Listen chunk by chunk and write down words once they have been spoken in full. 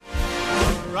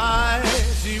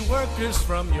workers,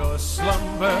 from your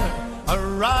slumber.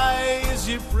 Arise,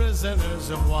 ye prisoners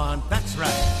of want. That's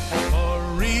right. For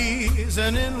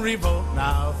reason in revolt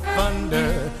now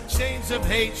thunder. Chains of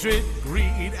hatred,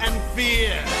 greed, and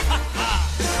fear.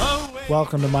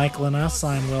 Welcome to Michael and Us.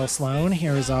 I'm Will Sloan,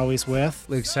 here as always with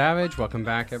Luke Savage. Welcome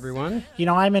back, everyone. You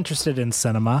know, I'm interested in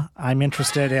cinema. I'm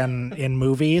interested in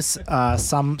movies.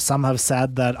 Some have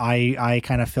said that I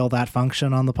kind of fill that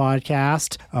function on the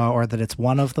podcast, or that it's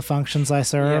one of the functions I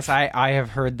serve. Yes, I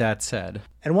have heard that said.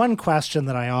 And one question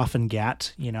that I often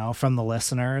get, from the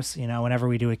listeners, whenever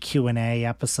we do a Q&A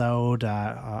episode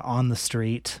on the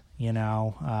street,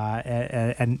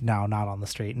 and no, not on the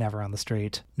street, never on the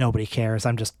street. Nobody cares.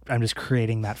 I'm just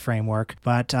creating that framework.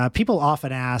 But people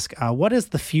often ask, what is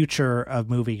the future of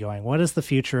moviegoing? What is the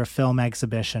future of film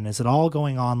exhibition? Is it all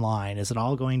going online? Is it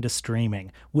all going to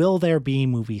streaming? Will there be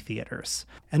movie theaters?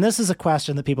 And this is a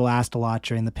question that people asked a lot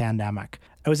during the pandemic.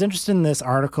 I was interested in this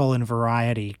article in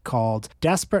Variety called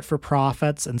 "Desperate for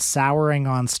Profits and Souring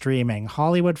on Streaming,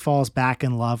 Hollywood Falls Back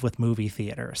in Love with Movie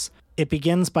Theaters." It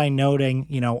begins by noting,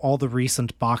 all the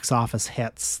recent box office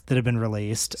hits that have been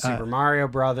released. Super Mario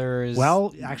Brothers.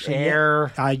 Well, actually,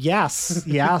 Air. Yes,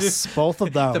 both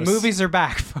of those. The movies are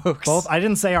back, folks. Both. I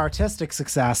didn't say artistic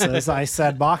successes. I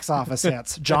said box office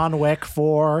hits. John Wick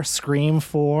 4, Scream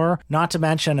 4, not to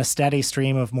mention a steady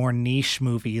stream of more niche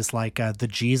movies like The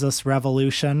Jesus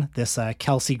Revolution, this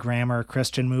Kelsey Grammer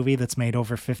Christian movie that's made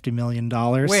over $50 million.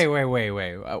 Wait.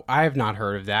 I have not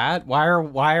heard of that. Why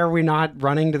are we not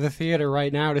running to the theater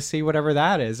right now to see whatever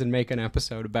that is and make an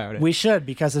episode about it? We should,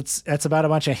 because it's about a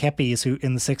bunch of hippies who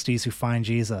in the 60s who find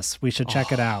Jesus. We should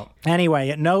check it out. Anyway,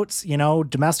 it notes,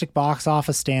 domestic box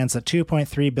office stands at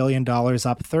 $2.3 billion,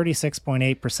 up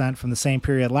 36.8% from the same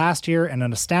period last year, and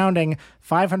an astounding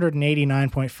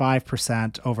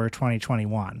 589.5% over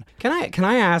 2021. Can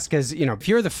I ask, as if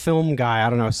you're the film guy, I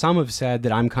don't know, some have said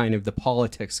that I'm kind of the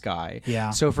politics guy.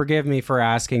 Yeah. So forgive me for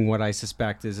asking what I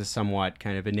suspect is a somewhat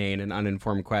kind of inane and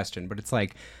uninformed question, but it's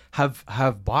like,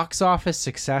 have box office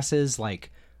successes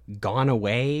gone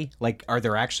away? Are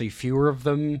there actually fewer of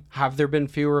them? Have there been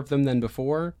fewer of them than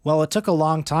before? Well, it took a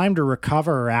long time to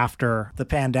recover after the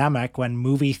pandemic, when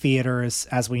movie theaters,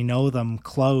 as we know them,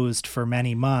 closed for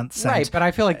many months. Right, but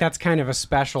I feel like that's kind of a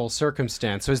special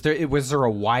circumstance. So was there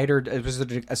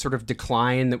a sort of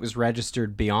decline that was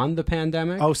registered beyond the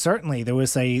pandemic? Oh, certainly. There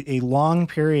was a long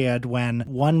period when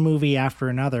one movie after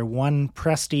another, one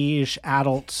prestige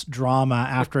adult drama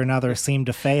after another seemed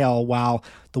to fail, while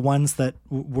the ones that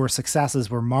were successes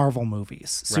were Marvel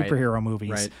movies, superhero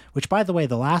movies, which, by the way,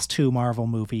 the last two Marvel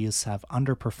movies have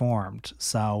underperformed.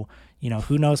 So,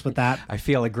 who knows what that... I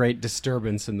feel a great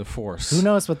disturbance in the force. Who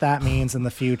knows what that means in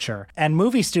the future? And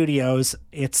movie studios,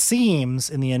 it seems,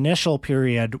 in the initial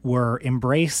period, were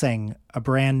embracing a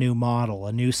brand new model,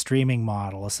 a new streaming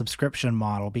model, a subscription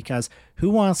model, because who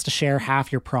wants to share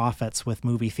half your profits with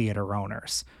movie theater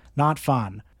owners? Not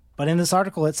fun. But in this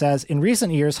article, it says, in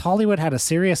recent years, Hollywood had a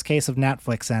serious case of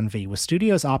Netflix envy, with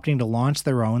studios opting to launch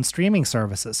their own streaming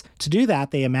services. To do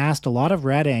that, they amassed a lot of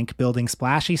red ink building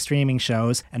splashy streaming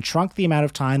shows and shrunk the amount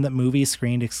of time that movies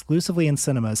screened exclusively in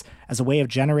cinemas as a way of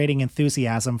generating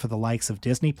enthusiasm for the likes of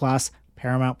Disney+,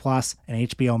 Paramount+, and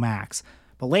HBO Max.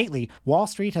 But lately, Wall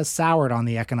Street has soured on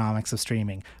the economics of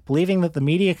streaming, believing that the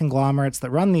media conglomerates that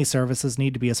run these services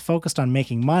need to be as focused on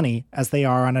making money as they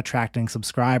are on attracting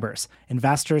subscribers.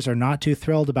 Investors are not too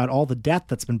thrilled about all the debt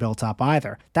that's been built up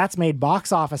either. That's made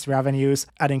box office revenues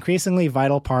an increasingly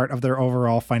vital part of their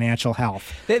overall financial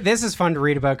health. This is fun to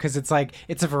read about because it's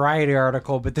a Variety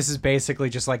article, but this is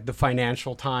basically just like the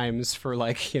Financial Times for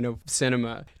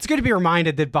cinema. It's good to be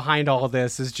reminded that behind all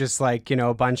this is just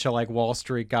a bunch of Wall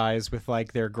Street guys with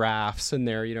their graphs and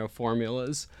their,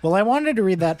 formulas. Well, I wanted to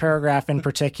read that paragraph in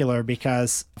particular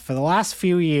because for the last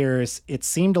few years, it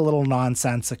seemed a little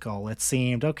nonsensical. It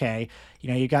seemed, okay,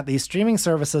 you got these streaming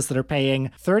services that are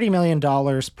paying $30 million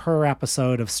per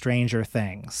episode of Stranger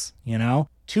Things,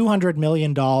 $200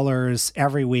 million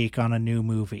every week on a new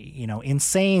movie,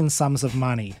 insane sums of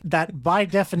money that by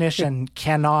definition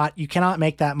you cannot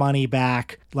make that money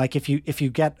back. Like if you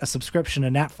get a subscription to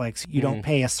Netflix, you don't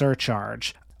pay a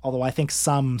surcharge. Although I think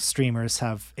some streamers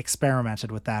have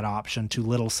experimented with that option to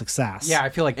little success. Yeah, I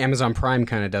feel like Amazon Prime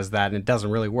kind of does that, and it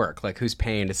doesn't really work. Who's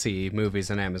paying to see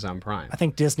movies on Amazon Prime? I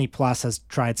think Disney Plus has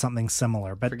tried something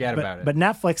similar. Forget about it. But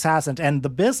Netflix hasn't. And the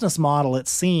business model, it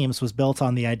seems, was built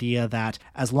on the idea that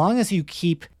as long as you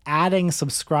keep adding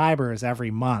subscribers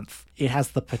every month, it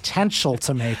has the potential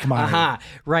to make money.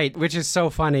 Right, which is so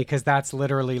funny because that's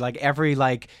literally like every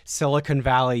like Silicon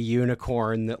Valley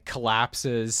unicorn that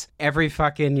collapses, every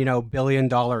fucking, $1 billion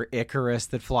Icarus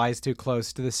that flies too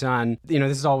close to the sun.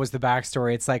 This is always the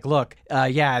backstory. It's like, look,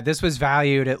 this was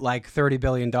valued at like $30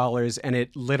 billion and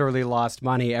it literally lost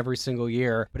money every single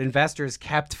year. But investors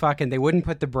kept they wouldn't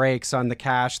put the brakes on the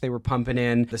cash they were pumping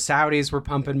in. The Saudis were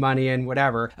pumping money in,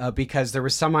 whatever, because there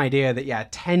was some idea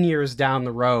that, 10 years down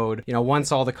the road,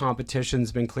 once all the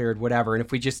competition's been cleared, whatever, and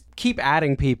if we just keep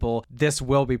adding people, this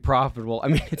will be profitable. I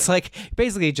mean, it's like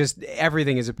basically just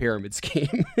everything is a pyramid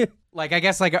scheme. Like, I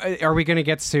guess, are we going to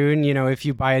get soon, if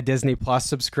you buy a Disney Plus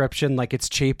subscription, it's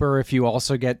cheaper if you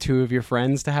also get 2 of your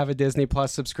friends to have a Disney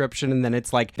Plus subscription, and then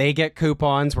it's like they get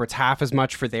coupons where it's half as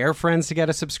much for their friends to get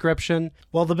a subscription?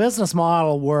 Well, the business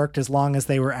model worked as long as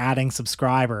they were adding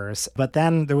subscribers, but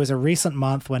then there was a recent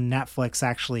month when Netflix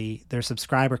actually, their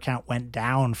subscriber count went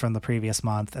down from the previous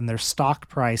month, and their stock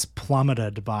price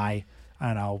plummeted by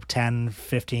 10,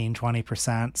 15,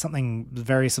 20%, something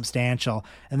very substantial.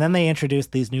 And then they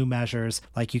introduced these new measures,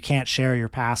 like you can't share your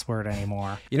password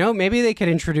anymore. Maybe they could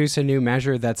introduce a new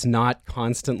measure that's not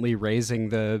constantly raising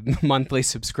the monthly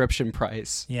subscription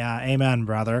price. Yeah, amen,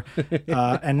 brother.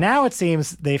 And now it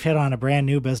seems they've hit on a brand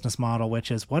new business model,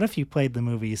 which is, what if you played the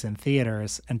movies in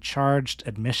theaters and charged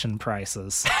admission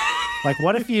prices? Like,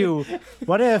 what if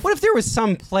there was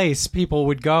some place people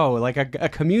would go, like a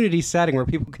community setting where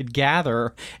people could gather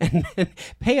and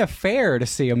pay a fare to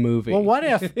see a movie? Well, what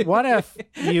if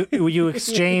you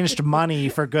exchanged money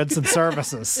for goods and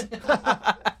services?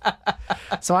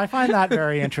 So I find that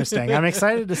very interesting. I'm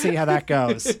excited to see how that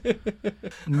goes.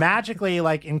 Magically,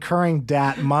 incurring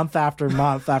debt month after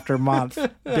month after month,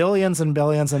 billions and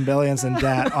billions and billions in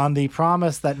debt on the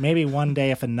promise that maybe one day,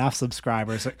 if enough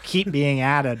subscribers keep being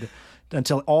added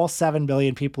until all 7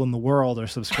 billion people in the world are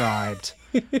subscribed.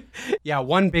 Yeah,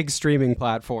 one big streaming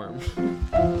platform.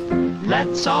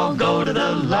 Let's all go to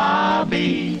the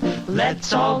lobby.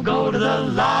 Let's all go to the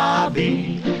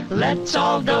lobby. Let's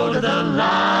all go to the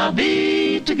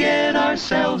lobby to get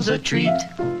ourselves a treat.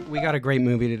 We got a great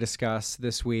movie to discuss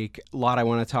this week. A lot I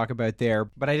want to talk about there,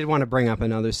 but I did want to bring up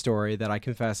another story that I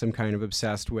confess I'm kind of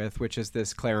obsessed with, which is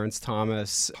this Clarence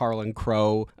Thomas, Harlan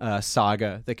Crow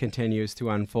saga that continues to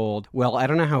unfold. Well, I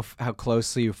don't know how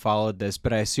closely you followed this,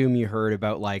 but I assume you heard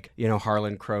about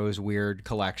Harlan Crow's weird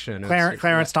collection.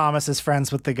 Clarence Thomas is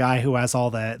friends with the guy who has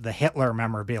all the Hitler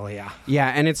memorabilia. Yeah,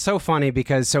 and it's so funny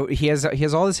because he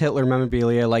has all this Hitler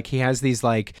memorabilia. He has these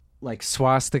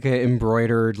swastika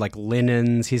embroidered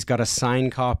linens. He's got a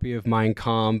signed copy of Mein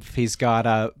Kampf. He's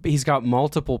got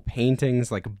multiple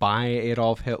paintings by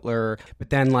Adolf Hitler.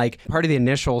 But then part of the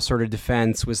initial sort of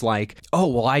defense was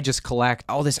I just collect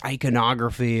all this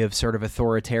iconography of sort of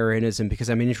authoritarianism because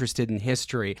I'm interested in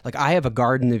history. I have a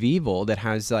Garden of Evil that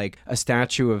has a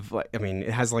statue of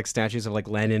it has statues of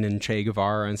Lenin and Che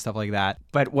Guevara and stuff like that.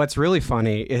 But what's really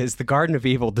funny is the Garden of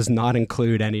Evil does not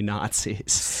include any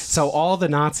Nazis. So all the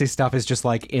Nazi stuff is just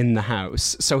in the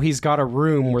house. So he's got a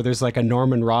room where there's a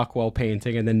Norman Rockwell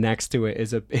painting, and then next to it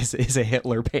is a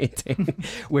Hitler painting,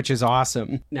 which is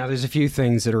awesome. Now, there's a few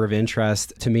things that are of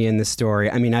interest to me in this story.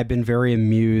 I've been very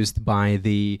amused by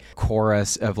the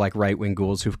chorus of right-wing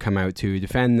ghouls who've come out to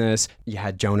defend this. You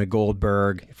had Jonah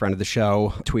Goldberg, friend of the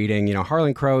show, tweeting,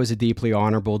 Harlan Crow is a deeply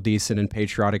honorable, decent, and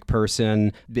patriotic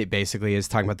person. It basically is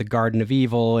talking about the Garden of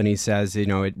Evil, and he says,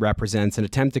 it represents an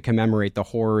attempt to commemorate the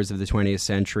horrors of the 20th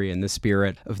century in the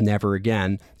spirit of never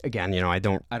again. Again, I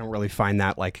don't really find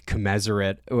that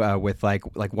commensurate with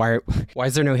why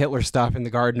is there no Hitler stuff in the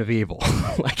Garden of Evil?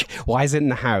 Why is it in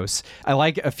the house?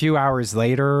 I a few hours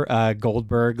later,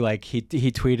 Goldberg he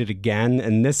tweeted again,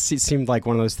 and this seemed like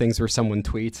one of those things where someone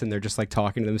tweets and they're just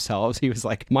talking to themselves. He was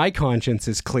my conscience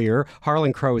is clear.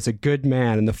 Harlan Crow is a good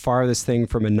man and the farthest thing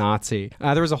from a Nazi.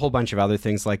 There was a whole bunch of other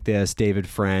things like this. David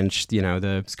French,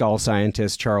 the skull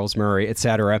scientist Charles Murray,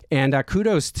 etc. And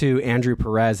kudos to Andrew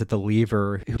Perez at The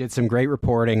Lever, who did some great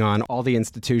reporting on all the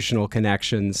institutional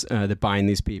connections that bind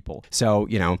these people. So,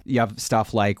 you have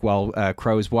stuff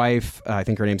Crow's wife, I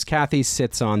think her name's Kathy,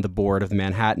 sits on the board of the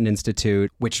Manhattan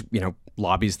Institute, which,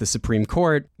 lobbies the Supreme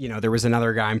Court. There was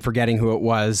another guy, I'm forgetting who it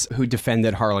was, who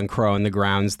defended Harlan Crow on the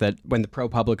grounds that when the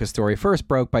ProPublica story first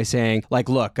broke by saying,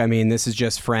 look, this is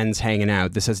just friends hanging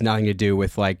out. This has nothing to do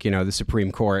with, the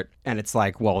Supreme Court. And it's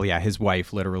like, well, yeah, his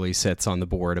wife literally sits on the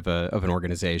board of an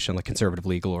organization, like conservative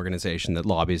legal organization that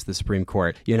lobbies the Supreme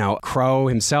Court. You know, Crow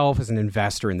himself is an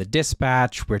investor in the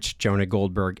Dispatch, which Jonah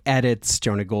Goldberg edits.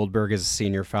 Jonah Goldberg is a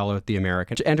senior fellow at the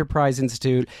American Enterprise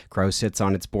Institute. Crow sits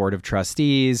on its board of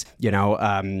trustees. You know,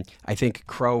 I think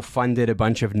Crow funded a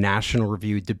bunch of National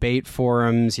Review debate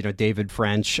forums. You know, David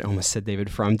French, I almost said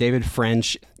David Frum. David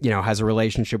French, you know, has a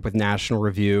relationship with National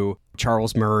Review.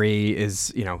 Charles Murray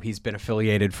is, you know, he's been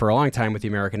affiliated for a long time with the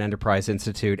American Enterprise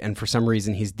Institute, and for some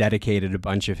reason he's dedicated a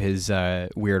bunch of his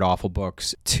Weird Awful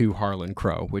books to Harlan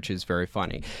Crow, which is very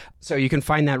funny. So you can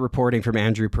find that reporting from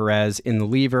Andrew Perez in The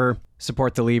Lever.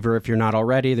 Support The Lever if you're not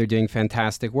already. They're doing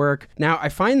fantastic work. Now, I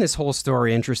find this whole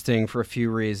story interesting for a few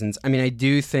reasons. I mean, I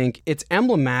do think it's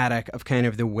emblematic of kind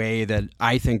of the way that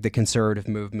I think the conservative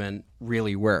movement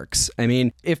really works. I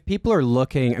mean, if people are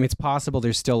looking, I mean, it's possible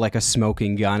there's still like a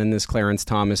smoking gun in this Clarence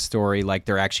Thomas story, like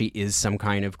there actually is some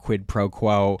kind of quid pro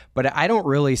quo, but I don't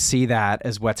really see that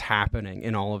as what's happening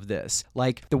in all of this.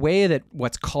 Like the way that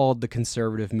what's called the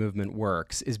conservative movement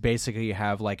works is basically you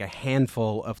have like a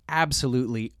handful of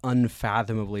absolutely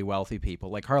unfathomably wealthy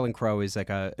people. Like Harlan Crow is like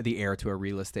the heir to a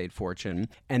real estate fortune,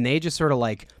 and they just sort of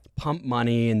like pump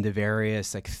money into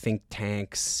various like think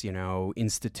tanks, you know,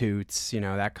 institutes, you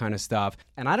know, that kind of stuff.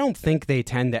 And I don't think they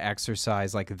tend to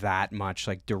exercise like that much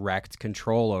like direct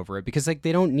control over it because like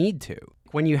they don't need to.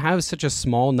 When you have such a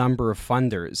small number of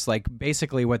funders, like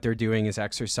basically what they're doing is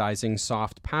exercising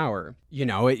soft power. You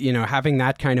know, having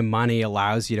that kind of money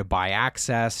allows you to buy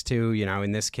access to, you know,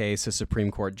 in this case, a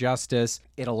Supreme Court justice.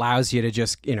 It allows you to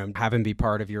just, you know, have him be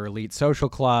part of your elite social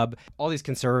club. All these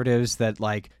conservatives that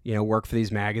like, you know, work for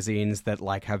these magazines that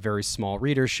like have very small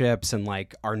readerships and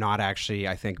like are not actually,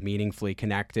 I think, meaningfully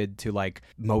connected to like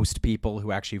most people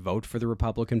who actually vote for the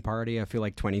Republican Party. I feel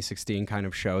like 2016 kind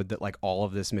of showed that like all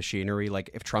of this machinery, like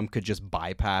if Trump could just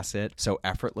bypass it so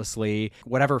effortlessly,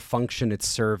 whatever function it's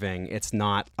serving, it's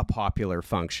not a popular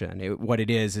function. What it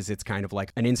is it's kind of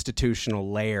like an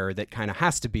institutional layer that kind of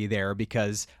has to be there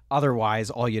because otherwise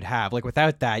all you'd have, like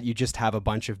without that, you just have a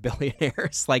bunch of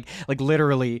billionaires. like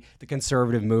literally the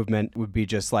conservative movement would be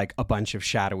just like a bunch of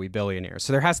shadowy billionaires.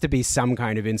 So there has to be some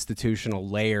kind of institutional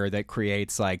layer that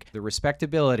creates like the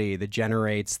respectability, that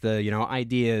generates the, you know,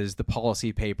 ideas, the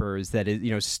policy papers, that is,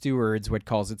 you know, stewards what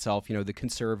calls itself, you know, the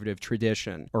conservative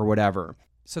tradition or whatever.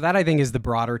 So that, I think, is the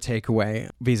broader takeaway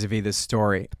vis-a-vis this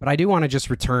story. But I do want to just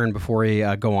return before we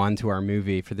go on to our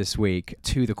movie for this week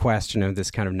to the question of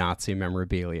this kind of Nazi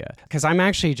memorabilia. Because I'm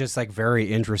actually just like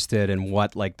very interested in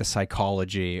what like the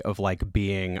psychology of like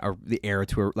being the heir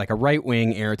to a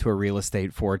right-wing heir to a real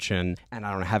estate fortune and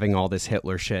I don't know, having all this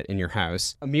Hitler shit in your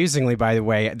house. Amusingly, by the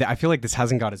way, I feel like this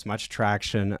hasn't got as much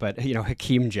traction, but you know,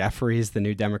 Hakeem Jeffries, the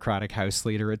new Democratic House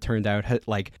leader, it turned out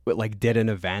like did an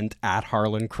event at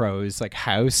Harlan Crow's like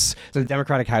house. So the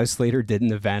Democratic House leader did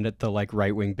an event at the like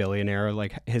right-wing billionaire,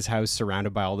 like his house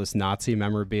surrounded by all this Nazi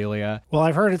memorabilia. Well,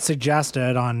 I've heard it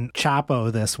suggested on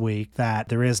Chapo this week that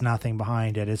there is nothing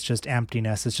behind it. It's just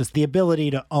emptiness. It's just the ability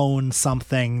to own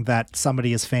something that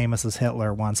somebody as famous as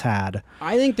Hitler once had.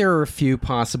 I think there are a few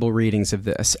possible readings of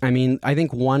this. I mean, I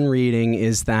think one reading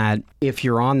is that if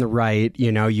you're on the right,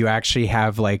 you know, you actually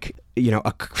have like, you know,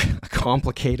 a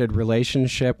complicated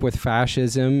relationship with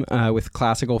fascism, with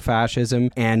classical fascism,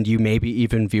 and you maybe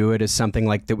even view it as something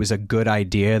like that was a good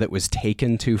idea that was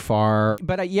taken too far.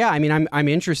 But yeah, I mean, I'm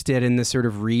interested in this sort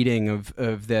of reading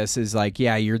of this is like,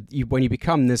 yeah, when you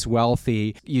become this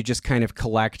wealthy, you just kind of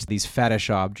collect these fetish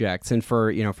objects. And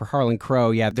for Harlan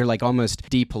Crow, yeah, they're like almost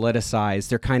depoliticized.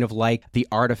 They're kind of like the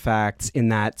artifacts in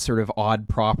that sort of odd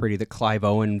property that Clive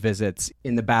Owen visits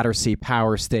in the Battersea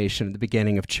Power Station at the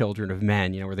beginning of Children of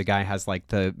Men, you know, where the guy has like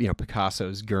the, you know,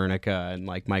 Picasso's Guernica and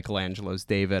like Michelangelo's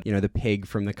David, you know, the pig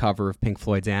from the cover of Pink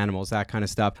Floyd's Animals, that kind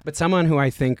of stuff. But someone who I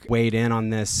think weighed in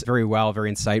on this very well,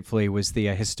 very insightfully, was the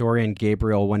historian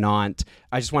Gabriel Winant.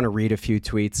 I just want to read a few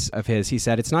tweets of his. He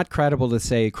said, "It's not credible to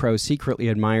say Crow secretly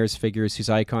admires figures whose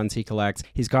icons he collects.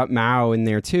 He's got Mao in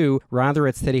there too. Rather,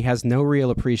 it's that he has no real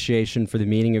appreciation for the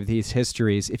meaning of these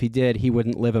histories. If he did, he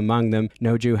wouldn't live among them.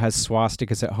 No Jew has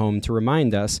swastikas at home to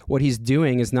remind us. What he's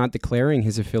doing is not declaring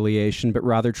his affiliation, but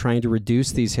rather trying to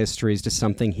reduce these histories to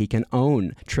something he can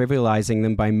own, trivializing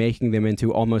them by making them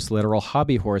into almost literal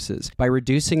hobby horses. By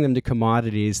reducing them to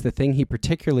commodities, the thing he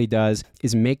particularly does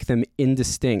is make them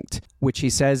indistinct, which he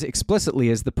says explicitly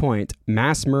is the point.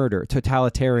 Mass murder,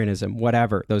 totalitarianism,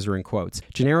 whatever," those are in quotes,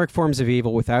 "generic forms of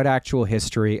evil without actual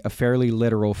history, a fairly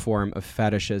literal form of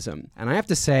fetishism." And I have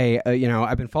to say, you know,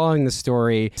 I've been following the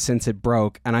story since it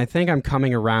broke, and I think I'm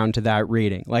coming around to that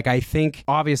reading. Like, I think,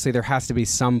 obviously, obviously there has to be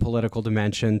some political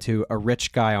dimension to a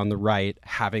rich guy on the right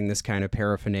having this kind of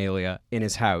paraphernalia in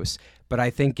his house. But I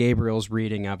think Gabriel's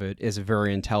reading of it is a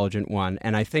very intelligent one.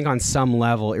 And I think on some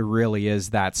level, it really is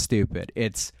that stupid.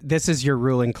 This is your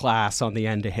ruling class on the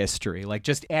end of history. Like,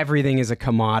 just everything is a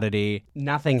commodity.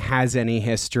 Nothing has any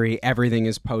history. Everything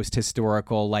is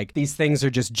post-historical. Like, these things are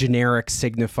just generic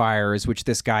signifiers, which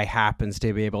this guy happens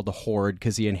to be able to hoard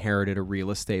because he inherited a real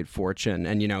estate fortune.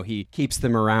 And, he keeps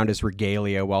them around as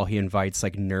regalia while he invites,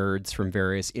 like, nerds from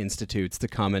various institutes to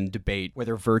come and debate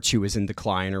whether virtue is in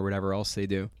decline or whatever else they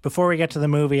do. Before we get to the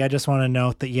movie, I just want to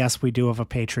note that yes, we do have a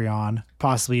Patreon.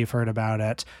 Possibly you've heard about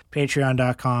it.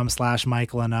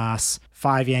 Patreon.com/Michael and Us.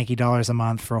 $5 Yankee dollars a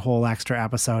month for a whole extra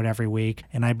episode every week.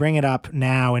 And I bring it up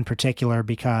now in particular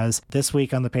because this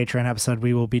week on the Patreon episode,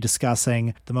 we will be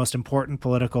discussing the most important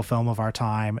political film of our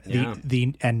time. Yeah.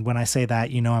 And when I say that,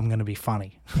 I'm going to be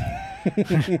funny.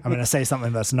 I'm going to say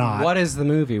something that's not. What is the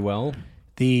movie, Will?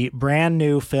 The brand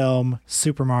new film,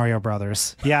 Super Mario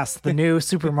Brothers. Yes, the new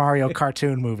Super Mario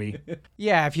cartoon movie.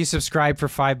 Yeah, if you subscribe for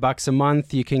 $5 a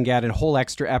month, you can get a whole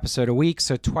extra episode a week,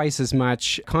 so twice as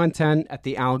much content at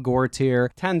the Al Gore tier.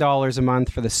 $10 a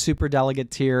month for the Super Delegate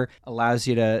tier allows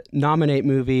you to nominate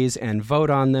movies and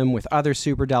vote on them with other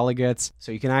super delegates,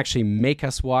 so you can actually make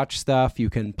us watch stuff.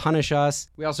 You can punish us.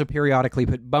 We also periodically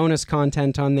put bonus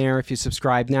content on there. If you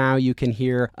subscribe now, you can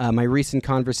hear my recent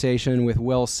conversation with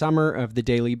Will Sommer of the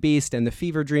Daily Beast and the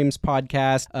Fever Dreams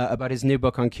podcast about his new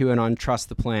book on QAnon, Trust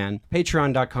the Plan.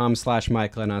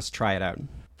 Patreon.com/Michael and Us. Try it out.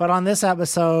 But on this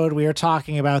episode, we are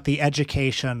talking about the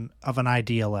education of an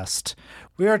idealist.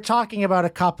 We are talking about a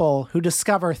couple who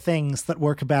discover things that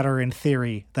work better in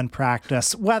theory than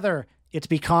practice, whether it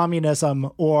be communism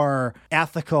or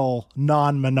ethical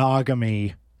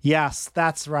non-monogamy. Yes,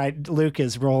 that's right. Luke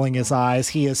is rolling his eyes.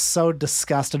 He is so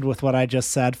disgusted with what I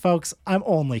just said. Folks, I'm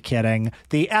only kidding.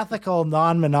 The ethical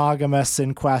non-monogamists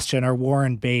in question are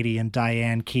Warren Beatty and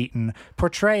Diane Keaton,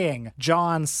 portraying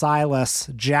John Silas,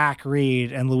 Jack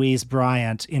Reed, and Louise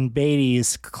Bryant in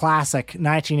Beatty's classic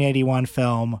 1981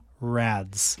 film,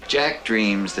 Reds. Jack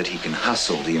dreams that he can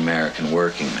hustle the American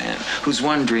working man, whose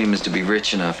one dream is to be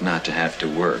rich enough not to have to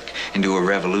work, into a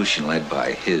revolution led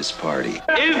by his party.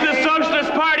 Is the Socialist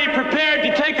Party prepared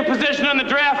to take a position on the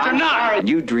draft or not?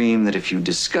 You dream that if you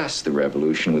discuss the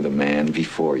revolution with a man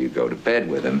before you go to bed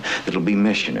with him, it'll be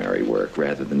missionary work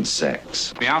rather than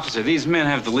sex. The officer, these men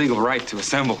have the legal right to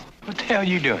assemble. What the hell are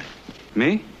you doing?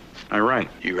 Me? I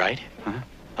write. You right?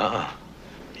 Uh-uh.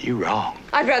 You wrong.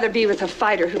 I'd rather be with a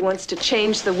fighter who wants to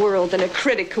change the world than a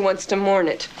critic who wants to mourn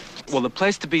it. Well, the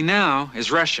place to be now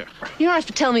is Russia. You don't have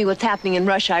to tell me what's happening in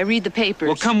Russia. I read the papers.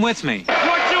 Well, come with me.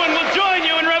 Support you and we'll join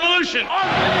you in revolution.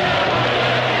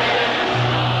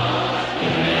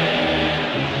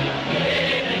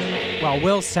 Well,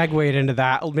 Will segued into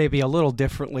that maybe a little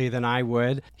differently than I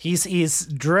would. He's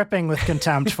dripping with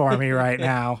contempt for me right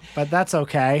now, but that's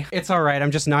okay. It's all right.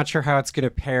 I'm just not sure how it's going to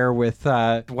pair with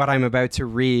what I'm about to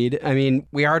read. I mean,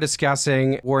 we are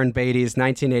discussing Warren Beatty's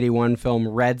 1981 film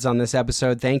Reds on this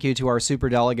episode. Thank you to our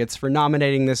superdelegates for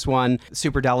nominating this one.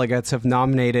 Superdelegates have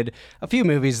nominated a few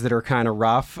movies that are kind of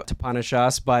rough to punish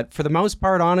us, but for the most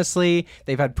part, honestly,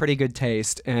 they've had pretty good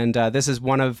taste. And this is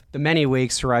one of the many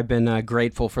weeks where I've been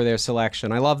grateful for their selection.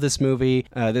 I love this movie.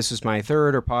 This was my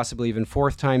third or possibly even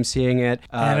fourth time seeing it.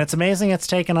 And it's amazing it's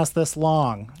taken us this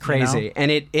long. Crazy. And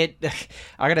it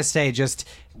I gotta say, just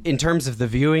in terms of the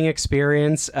viewing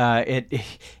experience, it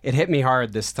hit me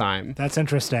hard this time. That's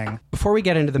interesting. Before we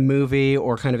get into the movie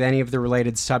or kind of any of the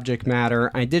related subject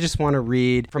matter, I did just want to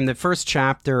read from the first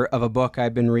chapter of a book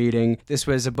I've been reading. This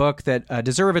was a book that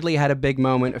deservedly had a big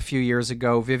moment a few years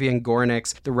ago, Vivian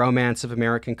Gornick's The Romance of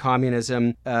American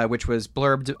Communism, which was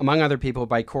blurbed, among other people,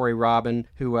 by Corey Robin,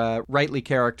 who rightly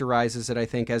characterizes it, I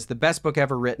think, as the best book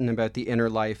ever written about the inner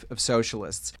life of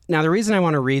socialists. Now, the reason I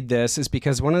want to read this is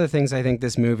because one of the things I think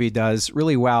this movie does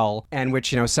really well, and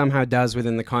which, somehow does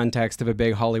within the context of a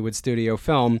big Hollywood studio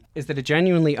film, is that it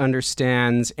genuinely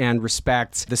understands and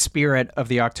respects the spirit of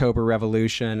the October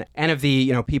Revolution and of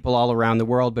the, people all around the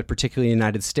world, but particularly the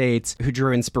United States, who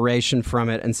drew inspiration from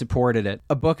it and supported it.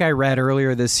 A book I read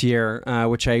earlier this year,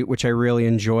 which I really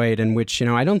enjoyed, and which,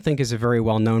 I don't think is a very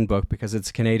well-known book because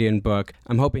it's a Canadian book.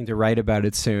 I'm hoping to write about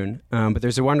it soon. But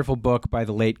there's a wonderful book by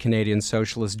the late Canadian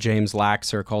socialist James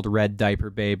Laxer called Red Diaper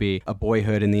Baby, A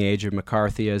Boyhood childhood in the age of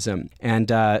McCarthyism. And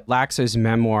Laxo's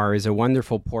memoir is a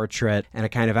wonderful portrait and a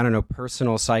kind of, I don't know,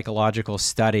 personal psychological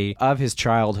study of his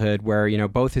childhood where, you know,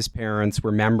 both his parents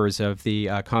were members of the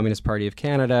Communist Party of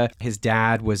Canada. His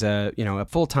dad was a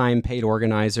full-time paid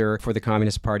organizer for the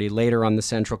Communist Party, later on the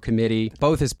Central Committee.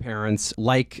 Both his parents,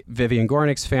 like Vivian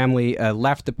Gornick's family,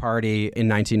 left the party in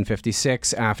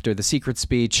 1956 after the secret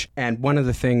speech. And one of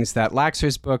the things that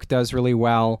Laxer's book does really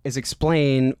well is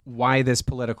explain why this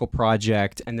political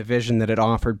project and the vision that it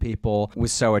offered people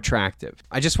was so attractive.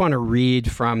 I just want to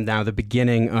read from now the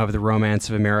beginning of The Romance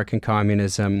of American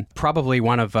Communism, probably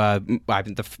one of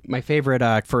my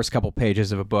favorite first couple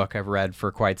pages of a book I've read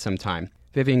for quite some time.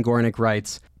 Vivian Gornick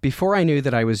writes, "Before I knew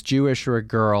that I was Jewish or a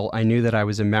girl, I knew that I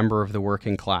was a member of the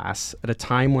working class. At a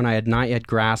time when I had not yet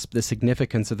grasped the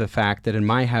significance of the fact that in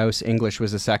my house English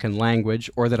was a second language,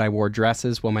 or that I wore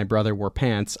dresses while my brother wore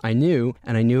pants, I knew,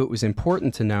 and I knew it was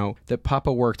important to know, that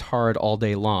Papa worked hard all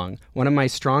day long. One of my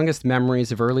strongest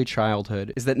memories of early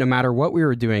childhood is that no matter what we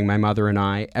were doing, my mother and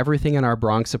I, everything in our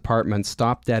Bronx apartment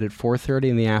stopped dead at 4:30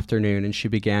 in the afternoon and she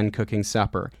began cooking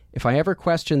supper. If I ever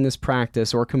questioned this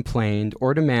practice or complained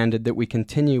or demanded that we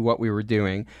continue what we were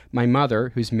doing, my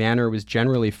mother, whose manner was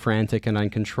generally frantic and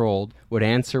uncontrolled, would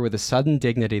answer with a sudden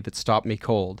dignity that stopped me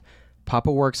cold.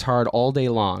 Papa works hard all day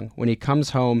long. When he comes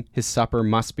home, his supper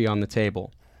must be on the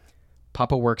table.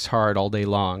 Papa works hard all day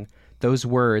long. Those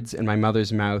words in my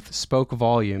mother's mouth spoke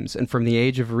volumes, and from the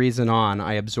age of reason on,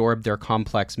 I absorbed their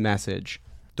complex message.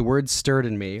 The words stirred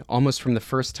in me, almost from the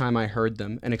first time I heard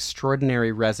them, an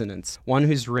extraordinary resonance, one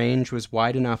whose range was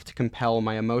wide enough to compel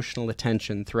my emotional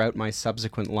attention throughout my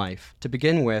subsequent life. To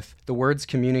begin with, the words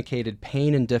communicated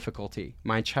pain and difficulty.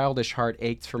 My childish heart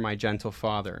ached for my gentle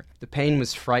father. The pain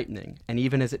was frightening, and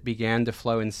even as it began to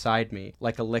flow inside me,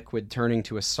 like a liquid turning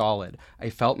to a solid, I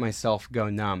felt myself go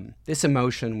numb. This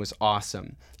emotion was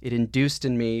awesome. It induced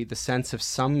in me the sense of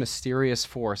some mysterious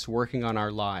force working on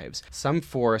our lives, some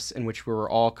force in which we were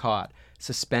all caught,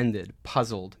 suspended,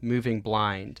 puzzled, moving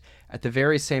blind. At the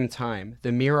very same time,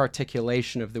 the mere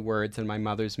articulation of the words in my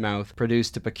mother's mouth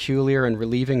produced a peculiar and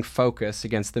relieving focus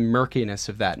against the murkiness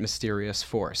of that mysterious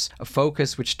force, a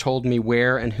focus which told me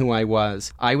where and who I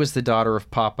was. I was the daughter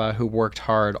of Papa who worked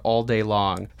hard all day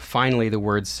long. Finally, the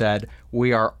words said,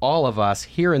 we are all of us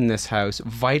here in this house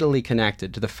vitally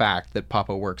connected to the fact that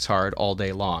Papa works hard all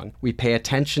day long. We pay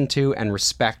attention to and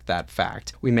respect that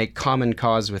fact. We make common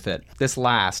cause with it. This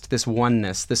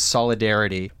oneness, this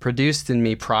solidarity, produced in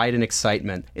me pride and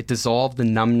excitement. It dissolved the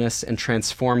numbness and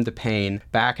transformed the pain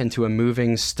back into a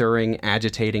moving, stirring,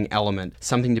 agitating element,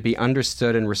 something to be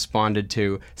understood and responded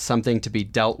to, something to be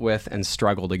dealt with and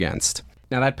struggled against."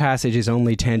 Now, that passage is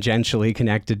only tangentially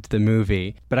connected to the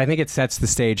movie, but I think it sets the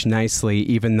stage nicely,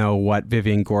 even though what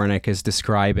Vivian Gornick is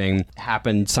describing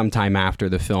happened sometime after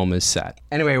the film is set.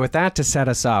 Anyway, with that to set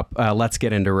us up, let's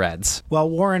get into Reds. Well,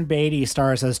 Warren Beatty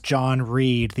stars as John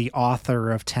Reed, the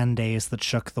author of 10 Days That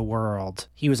Shook the World.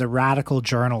 He was a radical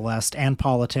journalist and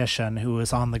politician who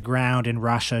was on the ground in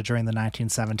Russia during the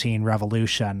 1917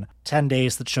 revolution. 10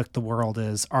 Days That Shook the World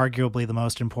is arguably the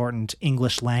most important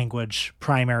English language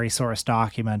primary source document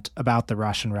about the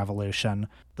Russian Revolution.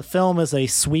 The film is a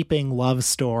sweeping love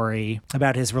story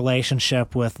about his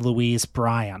relationship with Louise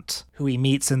Bryant, who he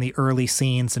meets in the early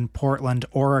scenes in Portland,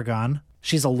 Oregon.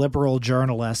 She's a liberal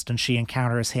journalist, and she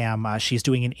encounters him. She's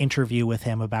doing an interview with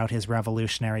him about his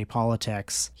revolutionary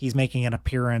politics. He's making an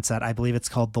appearance at, I believe it's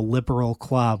called the Liberal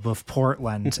Club of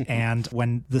Portland, and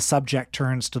when the subject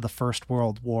turns to the First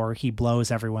World War, he blows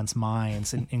everyone's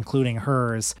minds, including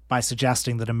hers, by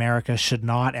suggesting that America should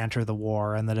not enter the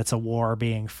war and that it's a war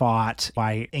being fought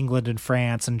by England and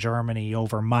France and Germany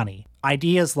over money.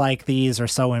 Ideas like these are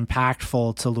so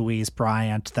impactful to Louise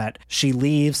Bryant that she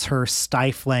leaves her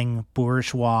stifling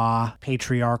bourgeois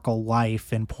patriarchal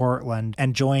life in Portland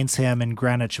and joins him in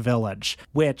Greenwich Village,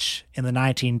 which in the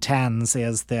 1910s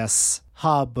is this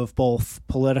hub of both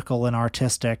political and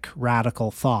artistic radical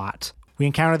thought. We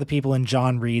encounter the people in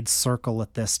John Reed's circle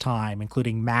at this time,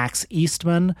 including Max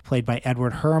Eastman, played by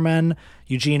Edward Herrmann,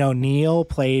 Eugene O'Neill,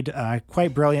 played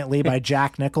quite brilliantly by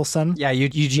Jack Nicholson. Yeah,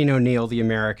 Eugene O'Neill, the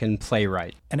American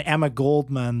playwright. And Emma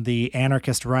Goldman, the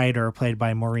anarchist writer, played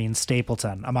by Maureen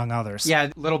Stapleton, among others. Yeah,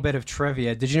 a little bit of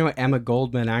trivia. Did you know Emma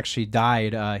Goldman actually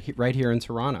died right here in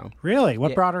Toronto? Really?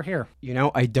 What brought her here? You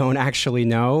know, I don't actually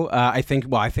know. I think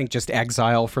just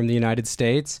exile from the United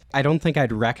States. I don't think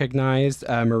I'd recognized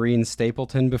Maureen Stapleton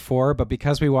Stapleton before, but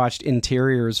because we watched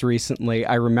Interiors recently,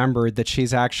 I remembered that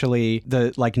she's actually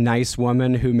the like nice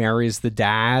woman who marries the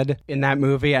dad in that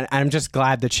movie, and I'm just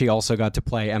glad that she also got to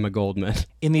play Emma Goldman.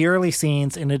 In the early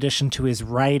scenes, in addition to his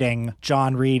writing,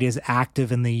 John Reed is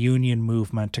active in the union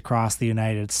movement across the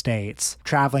United States,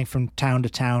 traveling from town to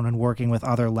town and working with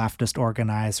other leftist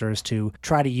organizers to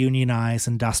try to unionize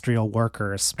industrial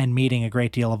workers and meeting a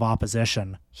great deal of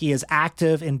opposition. He is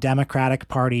active in Democratic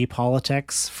Party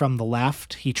politics from the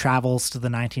left. He travels to the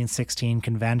 1916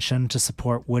 convention to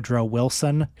support Woodrow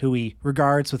Wilson, who he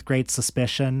regards with great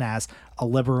suspicion as a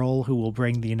liberal who will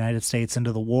bring the United States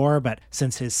into the war, but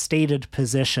since his stated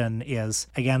position is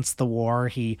against the war,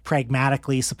 he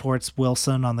pragmatically supports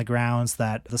Wilson on the grounds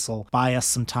that this will buy us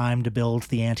some time to build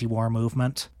the anti-war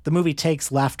movement. The movie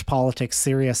takes left politics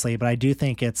seriously, but I do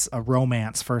think it's a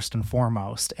romance first and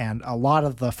foremost, and a lot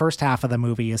of the first half of the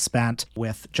movie is spent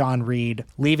with John Reed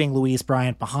leaving Louise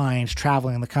Bryant behind,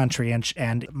 traveling the country,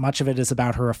 and much of it is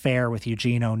about her affair with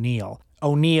Eugene O'Neill.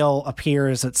 O'Neill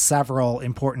appears at several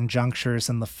important junctures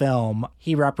in the film.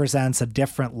 He represents a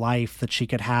different life that she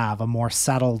could have, a more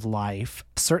settled life,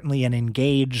 certainly an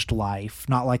engaged life,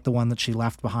 not like the one that she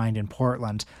left behind in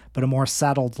Portland, but a more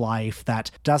settled life that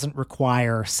doesn't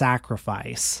require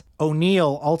sacrifice.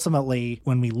 O'Neill, ultimately,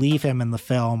 when we leave him in the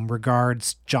film,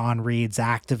 regards John Reed's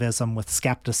activism with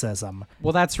skepticism.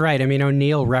 Well, that's right. I mean,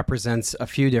 O'Neill represents a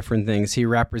few different things. He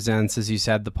represents, as you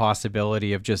said, the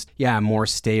possibility of just, a more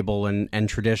stable and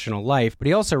traditional life. But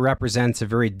he also represents a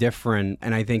very different,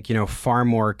 and I think, far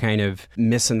more kind of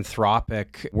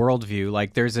misanthropic worldview.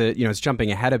 Like there's it's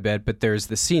jumping ahead a bit, but there's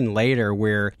the scene later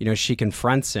where, she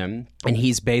confronts him and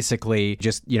he's basically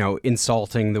just,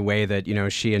 insulting the way that,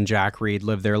 she and Jack Reed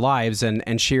live their lives.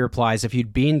 And she replies, if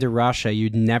you'd been to Russia,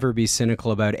 you'd never be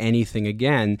cynical about anything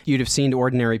again. You'd have seen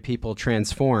ordinary people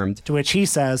transformed. To which he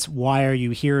says, why are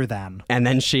you here then? And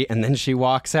then she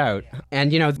walks out.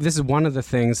 And, this is one of the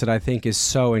things that I think is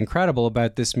so incredible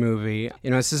about this movie.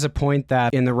 This is a point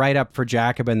that in the write-up for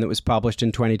Jacobin that was published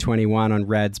in 2021 on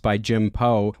Reds by Jim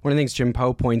Poe, one of the things Jim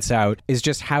Poe points out is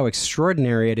just how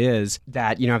extraordinary it is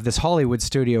that, of this Hollywood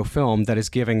studio film that is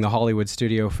giving the Hollywood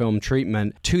studio film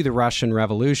treatment to the Russian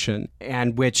Revolution,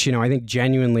 and which, I think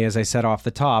genuinely, as I said off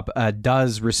the top,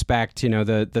 does respect,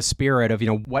 the spirit of,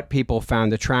 what people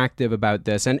found attractive about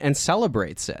this and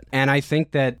celebrates it. And I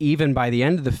think that even by the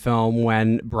end of the film,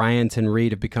 when Bryant and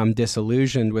Reed have become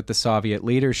disillusioned with the Soviet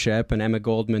leadership, and Emma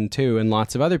Goldman too, and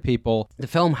lots of other people, the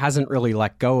film hasn't really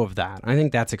let go of that. I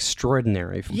think that's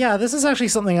extraordinary. Yeah, this is actually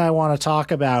something I want to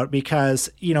talk about because,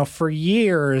 for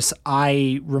years,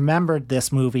 I remembered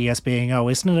this movie as being,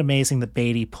 isn't it amazing that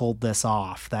Beatty pulled this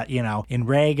off? That, in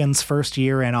Reagan's first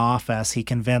year in office, he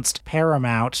convinced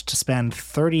Paramount to spend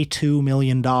 $32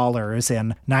 million in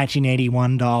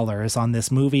 1981 dollars on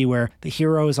this movie where the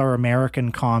heroes are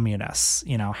American communists.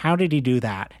 How did he do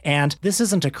that? And this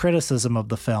isn't a criticism of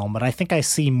the film, but I think I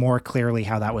see more clearly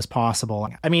how that was possible.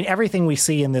 I mean, everything we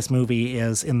see in this movie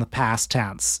is in the past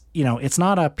tense. It's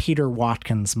not a Peter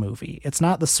Watkins movie. It's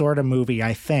not the sort of movie,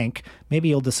 I think, maybe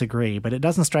you'll disagree, but it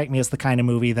doesn't strike me as the kind of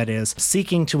movie that is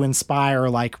seeking to inspire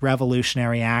like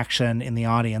revolutionary action in the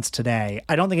audience today.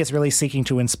 I don't think it's really seeking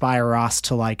to inspire us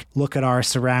to like look at our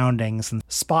surroundings and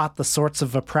spot the sorts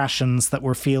of oppressions that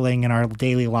we're feeling in our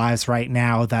daily lives right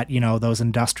now that, those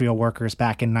industrial workers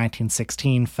back in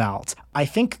 1916 felt. I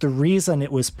think the reason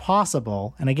it was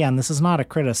possible, and again, this is not a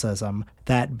criticism,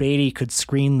 that Beatty could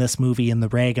screen this movie in the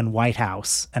Reagan White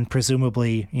House, and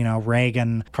presumably,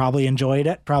 Reagan probably enjoyed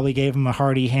it, probably gave him a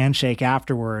hearty handshake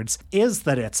afterwards, is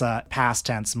that it's a past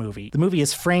tense movie. The movie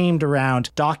is framed around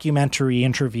documentary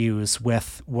interviews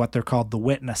with what they're called the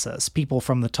witnesses, people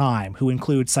from the time, who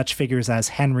include such figures as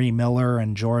Henry Miller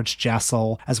and George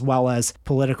Jessel, as well as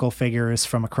political figures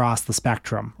from across the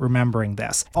spectrum, remembering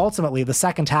this. Ultimately, the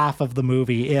second half of the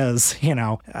movie is,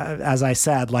 as I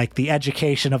said, like the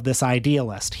education of this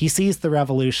idealist. He sees the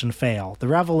revolution fail. The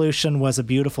revolution was a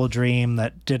beautiful dream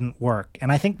that didn't work.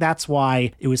 And I think that's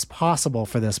why it was possible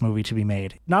for this movie to be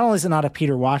made. Not only is it not a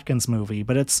Peter Watkins movie,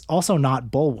 but it's also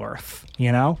not Bulworth,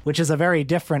 which is a very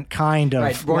different kind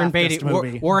of Warren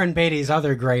movie. Warren Beatty's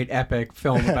other great epic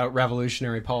film about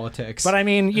revolutionary politics. But I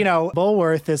mean,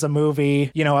 Bulworth is a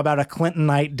movie, about a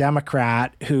Clintonite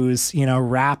Democrat who's,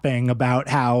 rapping about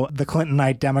how the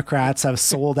Clintonite Democrats have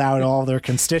sold out all their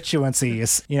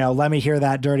constituencies. Let me hear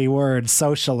that dirty word,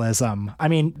 socialism. I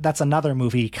mean, that's another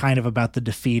movie kind of about the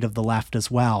defeat of the left as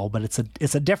well, but it's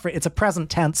a present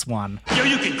tense one.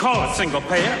 You can call it single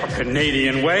payer a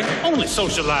Canadian way. Only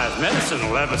socialized medicine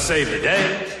will ever save the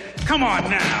day. Come on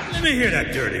now, let me hear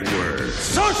that dirty word.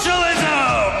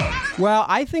 Socialism! Well,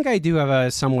 I think I do have a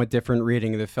somewhat different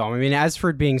reading of the film. I mean, as for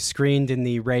it being screened in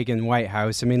the Reagan White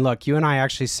House, I mean, look, you and I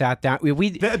actually sat down.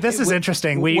 This is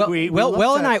interesting.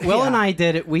 Will and I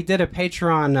did it. We did a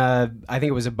Patreon. I think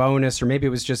it was a bonus, or maybe it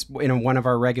was just one of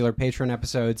our regular Patreon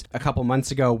episodes a couple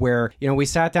months ago, where we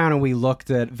sat down and we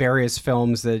looked at various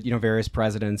films that various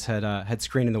presidents had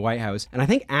screened in the White House. And I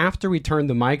think after we turned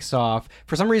the mics off,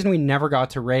 for some reason we never got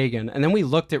to Reagan, and then we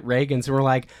looked at Reagan's and we're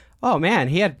like, oh man,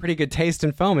 he had pretty good taste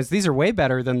in film. These are way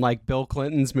better than like Bill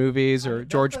Clinton's movies or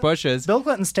George Bush's. Bill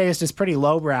Clinton's taste is pretty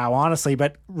lowbrow, honestly,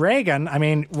 but Reagan, I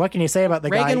mean, what can you say about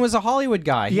the guy? Reagan was a Hollywood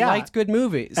guy. He liked good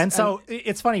movies. And so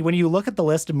it's funny, when you look at the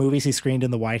list of movies he screened in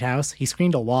the White House, he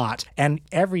screened a lot. And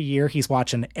every year he's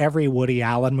watching every Woody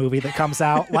Allen movie that comes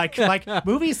out, like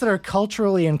movies that are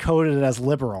culturally encoded as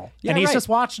liberal. Yeah, and he's right. just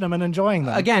watching them and enjoying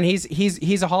them. Again,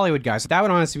 he's a Hollywood guy. So that would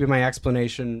honestly be my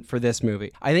explanation for this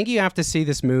movie. I think you have to see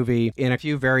this movie in a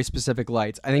few very specific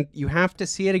lights. I think you have to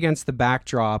see it against the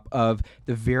backdrop of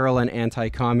the virulent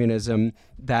anti-communism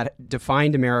that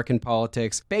defined American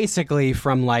politics basically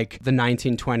from like the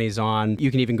 1920s on. You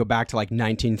can even go back to like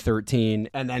 1913.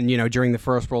 And then, during the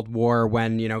First World War,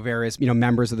 when, various,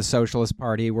 members of the Socialist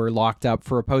Party were locked up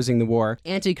for opposing the war.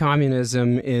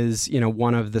 Anti-communism is,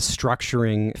 one of the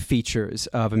structuring features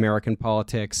of American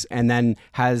politics, and then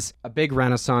has a big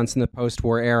renaissance in the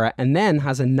post-war era, and then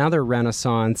has another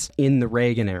renaissance in the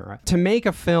Reagan era. To make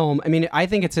a film, I mean,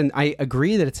 I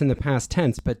agree that it's in the past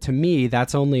tense, but to me,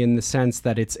 that's only in the sense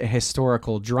that it's a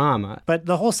historical drama. But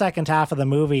the whole second half of the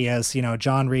movie is,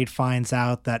 John Reed finds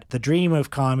out that the dream of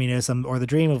communism or the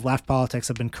dream of left politics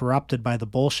have been corrupted by the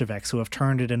Bolsheviks, who have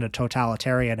turned it into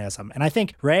totalitarianism. And I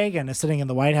think Reagan is sitting in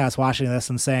the White House watching this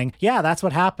and saying, yeah, that's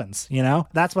what happens.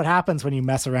 That's what happens when you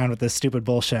mess around with this stupid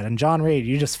bullshit. And John Reed,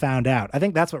 you just found out. I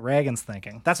think that's what Reagan's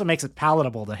thinking. That's what makes it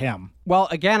palatable to him. Well,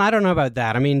 again, I don't know about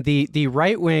that. I mean, the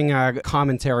right-wing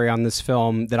commentary on this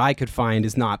film that I could find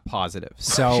is not positive.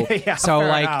 So,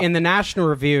 like enough. In the National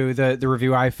Review, the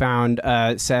review I found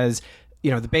says,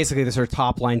 basically the sort of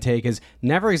top line take is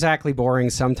never exactly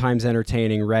boring, sometimes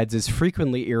entertaining. Reds is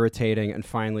frequently irritating and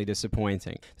finally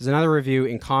disappointing. There's another review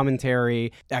in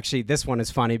commentary. Actually, this one is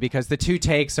funny because the two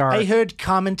takes are... I heard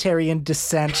commentary and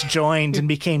dissent joined and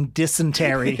became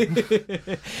dysentery.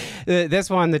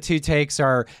 This one, the two takes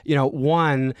are,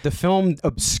 one, the film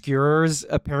obscures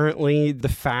apparently the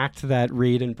fact that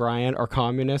Reed and Bryant are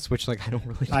communists, which I don't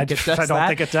really think it does. I don't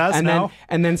think it does,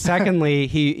 and then secondly,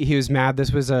 he was mad.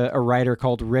 This was a writer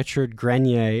called Richard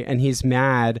Grenier, and he's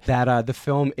mad that the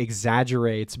film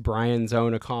exaggerates Brian's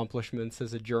own accomplishments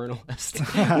as a journalist,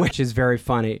 which is very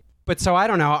funny. But so I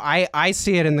don't know. I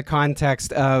see it in the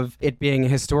context of it being a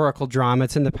historical drama.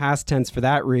 It's in the past tense for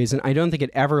that reason. I don't think it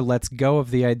ever lets go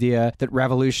of the idea that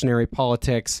revolutionary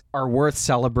politics are worth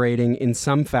celebrating in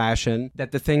some fashion,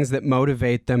 that the things that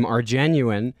motivate them are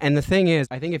genuine. And the thing is,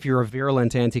 I think if you're a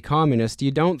virulent anti-communist,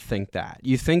 you don't think that.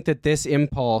 You think that this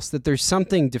impulse, that there's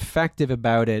something defective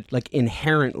about it,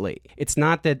 inherently. It's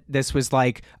not that this was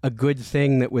a good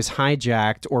thing that was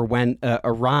hijacked or went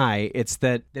awry. It's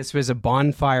that this was a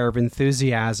bonfire of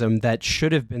enthusiasm that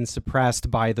should have been suppressed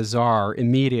by the Tsar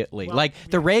immediately.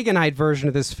 The Reaganite version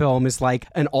of this film is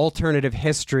an alternative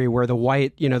history where the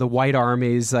white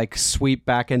armies sweep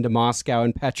back into Moscow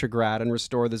and Petrograd and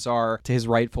restore the Tsar to his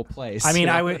rightful place. I mean,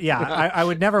 I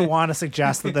would never want to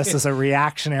suggest that this is a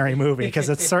reactionary movie, because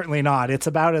it's certainly not. It's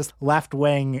about as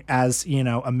left-wing as,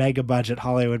 a mega-budget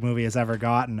Hollywood movie has ever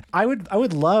gotten. I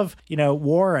would love,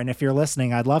 Warren, if you're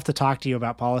listening, I'd love to talk to you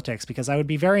about politics, because I would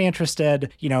be very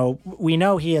interested. We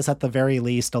know he is at the very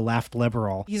least a left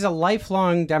liberal. He's a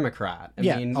lifelong Democrat. I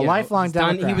mean, a lifelong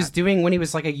Democrat. He was doing, when he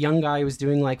was a young guy, he was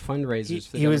doing fundraisers for the Democratic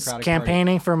Party. He was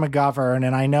campaigning for McGovern,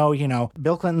 and I know,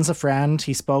 Bill Clinton's a friend.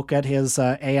 He spoke at his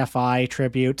AFI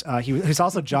tribute. He's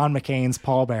also John McCain's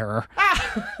pallbearer.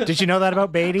 Did you know that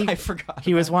about Beatty? I forgot.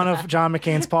 He was one of John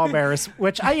McCain's pallbearers,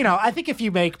 which I think if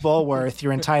you make Bulworth,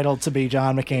 you're entitled to be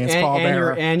John McCain's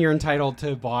pallbearer. And you're entitled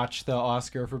to botch the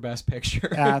Oscar for Best Picture.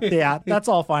 Yeah, that's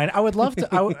all fine. I would love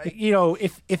to,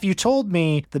 if you told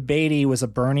me that Beatty was a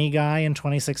Bernie guy in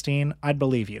 2016, I'd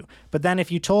believe you. But then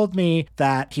if you told me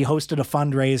that he hosted a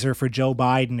fundraiser for Joe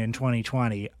Biden in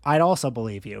 2020, I'd also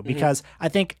believe you, because I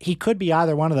think he could be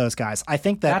either one of those guys. I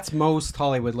think that's most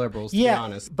Hollywood liberals, to be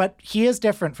honest. But he is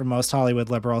different from most Hollywood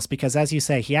liberals because, as you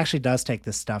say, he actually does take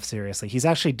this stuff seriously. He's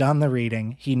actually done the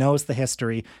reading. He knows the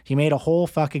history. He made a whole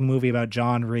fucking movie about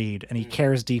John Reed, and he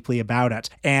cares deeply about it.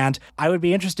 And I would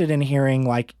be interested in hearing,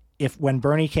 if when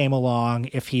Bernie came along,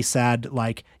 if he said,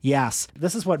 like, yes,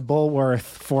 this is what Bulworth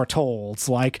foretold,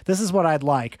 like, this is what I'd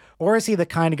like? Or is he the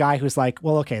kind of guy who's like,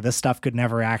 well, okay, this stuff could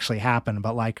never actually happen,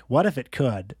 but like, what if it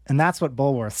could? And that's what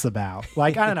Bulworth's about.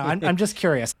 Like, I don't know. I'm just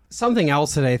curious. Something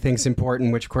else that I think is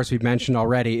important, which of course we've mentioned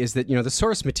already, is that, the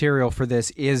source material for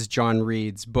this is John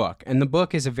Reed's book. And the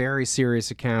book is a very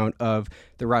serious account of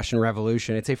the Russian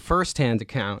Revolution. It's a first-hand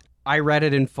account. I read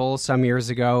it in full some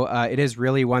years ago. It is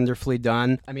really wonderfully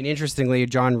done. I mean, interestingly,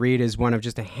 John Reed is one of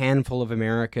just a handful of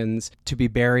Americans to be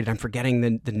buried. I'm forgetting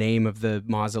the name of the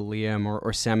mausoleum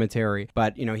or cemetery.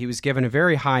 But, he was given a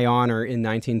very high honor in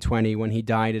 1920 when he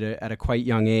died at a quite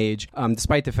young age,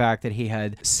 despite the fact that he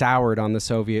had soured on the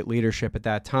Soviet leadership at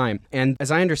that time. And as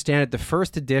I understand it, the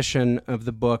first edition of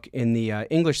the book in the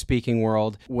English-speaking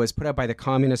world was put out by the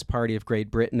Communist Party of Great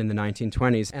Britain in the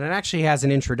 1920s. And it actually has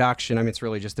an introduction. I mean, it's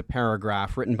really just a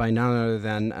paragraph written by none other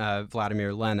than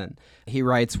Vladimir Lenin. He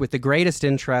writes, "With the greatest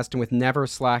interest and with never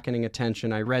slackening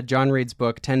attention, I read John Reed's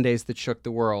book, 10 Days That Shook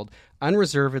the World.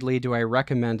 Unreservedly do I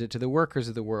recommend it to the workers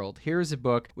of the world. Here is a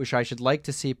book which I should like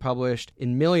to see published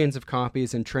in millions of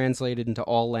copies and translated into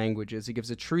all languages. It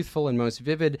gives a truthful and most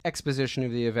vivid exposition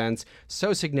of the events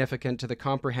so significant to the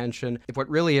comprehension of what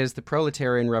really is the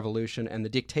proletarian revolution and the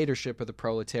dictatorship of the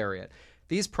proletariat.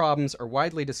 These problems are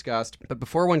widely discussed, but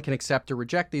before one can accept or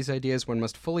reject these ideas, one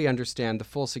must fully understand the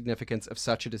full significance of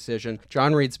such a decision.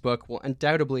 John Reed's book will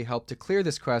undoubtedly help to clear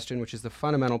this question, which is the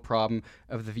fundamental problem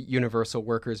of the universal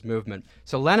workers' movement."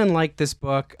 So Lenin liked this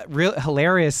book.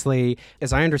 Hilariously,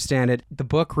 as I understand it, the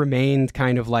book remained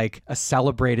kind of like a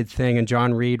celebrated thing, and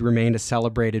John Reed remained a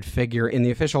celebrated figure in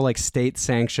the official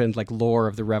state-sanctioned lore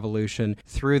of the revolution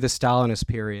through the Stalinist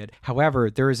period. However,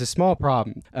 there is a small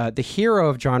problem. The hero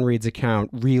of John Reed's account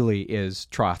really is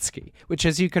Trotsky, which,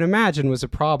 as you can imagine, was a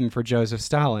problem for Joseph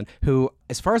Stalin, who,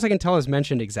 as far as I can tell, is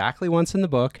mentioned exactly once in the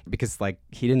book, because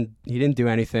he didn't do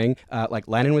anything.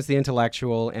 Lenin was the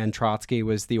intellectual and Trotsky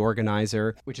was the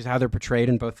organizer, which is how they're portrayed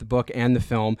in both the book and the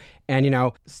film. And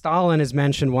Stalin is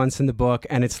mentioned once in the book,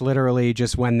 and it's literally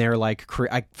just when they're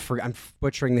I'm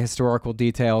butchering the historical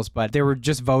details, but they were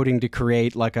just voting to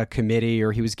create a committee,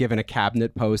 or he was given a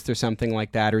cabinet post or something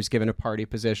like that, or he's given a party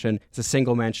position. It's a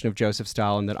single mention of Joseph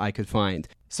Stalin that I could find.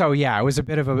 So yeah, it was a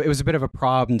bit of a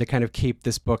problem to kind of keep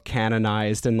this book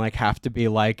canonized and have to be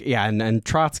and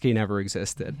Trotsky never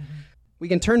existed. We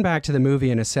can turn back to the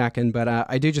movie in a second, but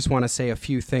I do just want to say a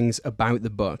few things about the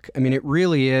book. I mean, it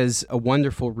really is a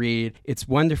wonderful read. It's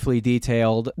wonderfully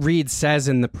detailed. Reed says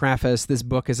in the preface, "This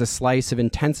book is a slice of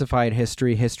intensified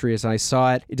history as I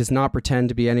saw it. It does not pretend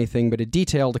to be anything but a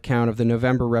detailed account of the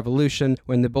November Revolution,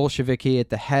 when the Bolsheviki, at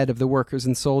the head of the workers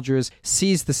and soldiers,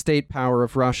 seized the state power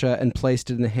of Russia and placed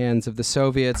it in the hands of the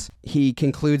Soviets." He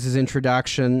concludes his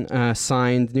introduction,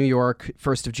 signed New York,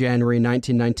 1st of January,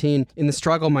 1919. "In the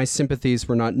struggle, my sympathies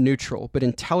were not neutral, but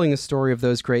in telling the story of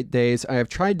those great days, I have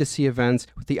tried to see events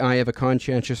with the eye of a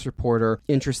conscientious reporter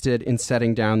interested in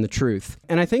setting down the truth."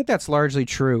 And I think that's largely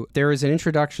true. There is an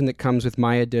introduction that comes with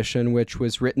my edition, which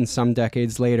was written some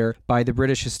decades later by the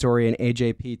British historian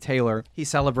A.J.P. Taylor. He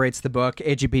celebrates the book,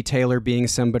 A.J.P. Taylor being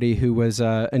somebody who was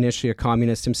initially a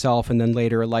communist himself and then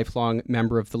later a lifelong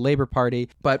member of the Labour Party.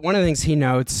 But one of the things he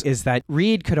notes is that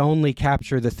Reed could only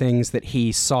capture the things that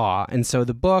he saw. And so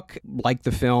the book, like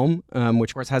the film,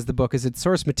 which of course has the book as its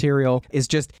source material, is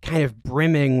just kind of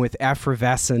brimming with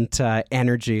effervescent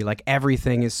energy.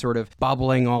 Everything is sort of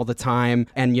bubbling all the time,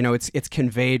 and it's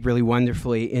conveyed really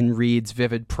wonderfully in Reed's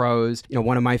vivid prose.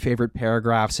 One of my favorite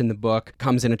paragraphs in the book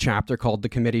comes in a chapter called "The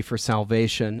Committee for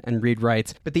Salvation," and Reed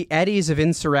writes, "But the eddies of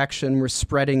insurrection were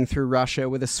spreading through Russia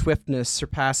with a swiftness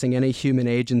surpassing any human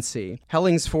agency.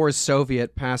 Hellingsfors's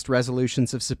Soviet passed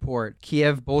resolutions of support.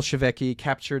 Kiev Bolsheviki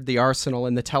captured the arsenal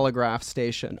and the telegraph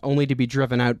station, only to be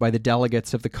driven out by the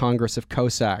delegates of the Congress of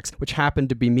Cossacks, which happened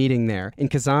to be meeting there. In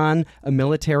Kazan, a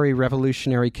military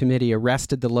revolutionary committee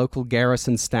arrested the local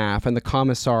garrison staff and the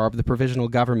commissar of the provisional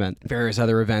government. Various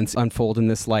other events unfold in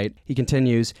this light." He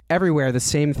continues, "Everywhere the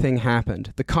same thing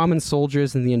happened. The common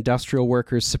soldiers and the industrial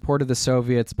workers supported the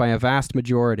Soviets by a vast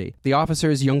majority. The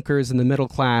officers, Junkers, and the middle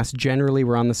class generally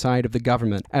were on the side of the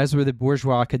government, as were the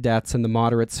bourgeois cadets and the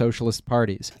moderate socialist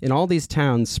parties. In all these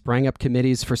towns sprang up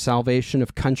committees for salvation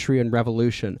of country and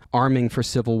revolution, arming for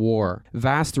civil war.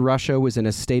 Vast Russia was in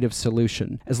a state of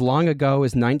solution. As long ago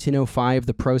as 1905,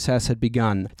 the process had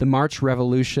begun. The March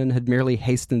Revolution had merely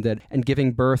hastened it, and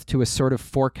giving birth to a sort of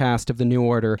forecast of the new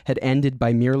order, had ended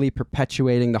by merely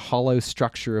perpetuating the hollow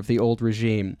structure of the old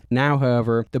regime. Now,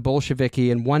 however, the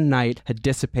Bolsheviki in one night had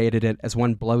dissipated it as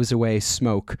one blows away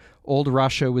smoke. Old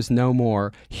Russia was no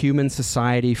more. Human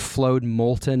society flowed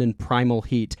molten in primal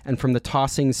heat, and from the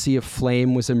tossing sea of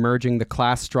flame was emerging the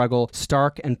class struggle,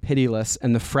 stark and pitiless,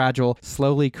 and the fragile,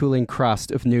 slowly cooling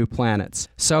crust of new planets.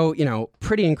 So,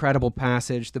 pretty incredible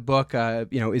passage. The book,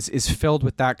 is filled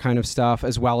with that kind of stuff,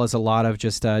 as well as a lot of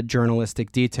just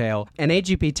journalistic detail. And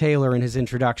A.G.P. Taylor, in his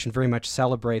introduction, very much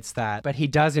celebrates that, but he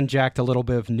does inject a little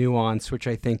bit of nuance, which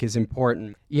I think is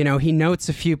important. He notes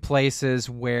a few places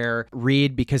where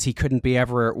Reed, because he couldn't be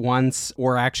everywhere at once,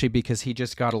 or actually because he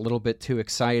just got a little bit too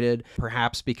excited,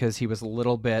 perhaps because he was a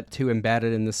little bit too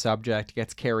embedded in the subject,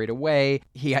 gets carried away.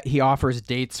 He offers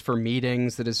dates for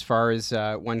meetings that, as far as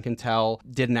one can tell,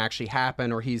 didn't actually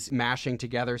happen, or he's mashing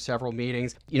together several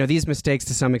meetings. These mistakes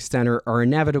to some extent are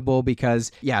inevitable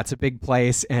because, it's a big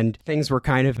place, and things were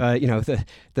kind of,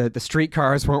 the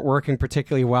streetcars weren't working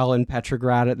particularly well in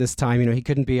Petrograd at this time. He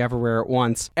couldn't be everywhere at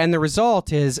once. And the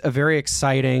result is a very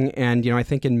exciting and, I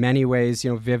think in many ways,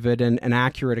 vivid and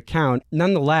accurate account.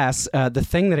 Nonetheless, the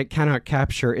thing that it cannot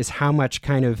capture is how much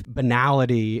kind of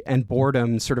banality and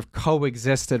boredom sort of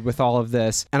coexisted with all of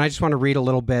this. And I just want to read a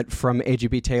little bit from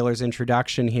A.G.P. Taylor's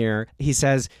introduction here. He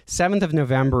says, 7th of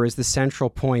November is the central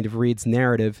point of Reed's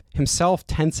narrative. Himself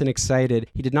tense and excited,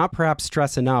 he did not perhaps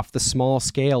stress enough the small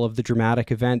scale of the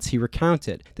dramatic events he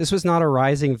recounted. This was not a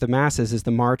rising of the masses as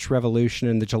the March Revolution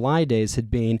and the July days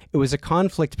had been. It was a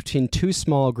conflict between two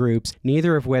small groups,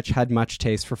 neither of which had much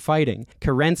taste for fighting.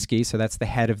 Kerensky, so that's the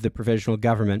head of the provisional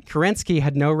government, Kerensky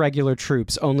had no regular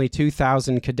troops, only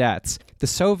 2,000 cadets. The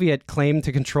Soviet claimed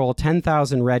to control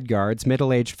 10,000 Red Guards,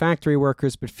 middle-aged factory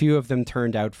workers, but few of them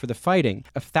turned out for the fighting.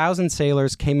 1,000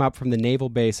 sailors came up from the naval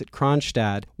base at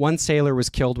Kronstadt. One sailor was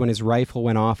killed when his rifle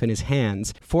went off in his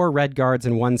hands. 4 Red Guards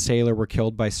and 1 sailor were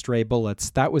killed by stray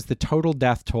bullets. That was the total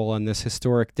death toll on this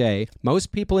historic day.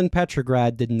 Most people in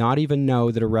Petrograd did not even know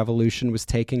that a revolution was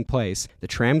taking place. The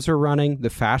trams were running, the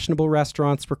fashionable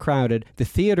restaurants were crowded, the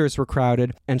theaters were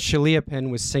crowded, and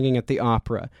Shaliapin was singing at the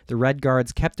opera. The Red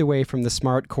Guards kept away from the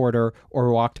smart quarter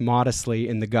or walked modestly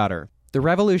in the gutter. The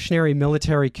Revolutionary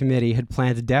Military Committee had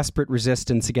planned a desperate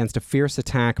resistance against a fierce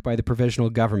attack by the provisional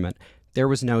government. There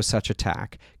was no such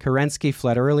attack. Kerensky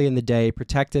fled early in the day,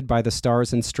 protected by the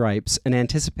Stars and Stripes, an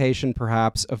anticipation,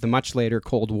 perhaps, of the much later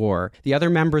Cold War. The other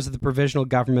members of the provisional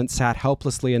government sat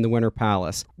helplessly in the Winter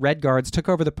Palace. Red Guards took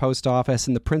over the post office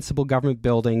and the principal government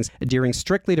buildings. Adhering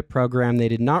strictly to program, they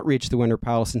did not reach the Winter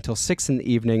Palace until 6 in the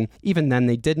evening. Even then,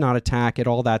 they did not attack it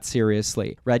all that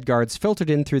seriously. Red Guards filtered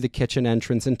in through the kitchen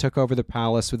entrance and took over the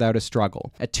palace without a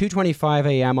struggle. At 2:25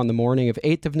 a.m. on the morning of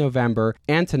 8th of November,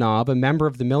 Antonov, a member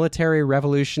of the Military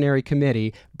Revolutionary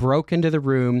Committee, broke into the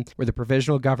room where the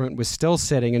provisional government was still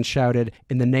sitting and shouted,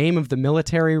 "In the name of the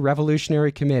Military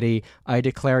Revolutionary Committee, I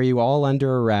declare you all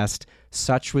under arrest."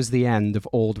 Such was the end of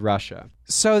old Russia.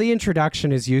 So the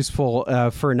introduction is useful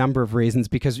for a number of reasons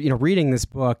because, reading this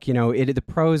book, the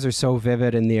prose are so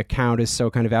vivid and the account is so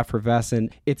kind of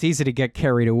effervescent. It's easy to get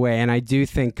carried away. And I do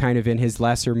think kind of in his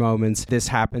lesser moments, this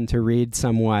happened to Reed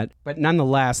somewhat. But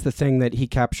nonetheless, the thing that he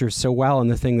captures so well and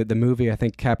the thing that the movie, I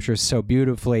think, captures so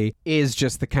beautifully is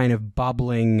just the kind of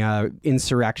bubbling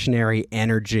insurrectionary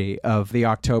energy of the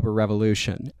October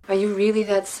Revolution. Are you really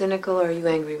that cynical or are you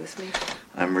angry with me?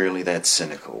 I'm really that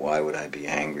cynical. Why would I be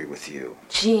angry with you?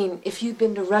 Gene, if you'd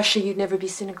been to Russia, you'd never be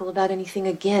cynical about anything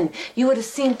again. You would have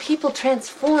seen people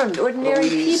transformed, ordinary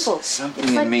Louise, people.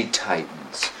 Something in me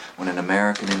tightens when an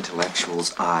American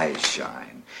intellectual's eyes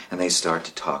shine and they start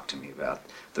to talk to me about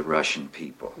the Russian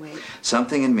people. Wait.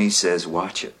 Something in me says,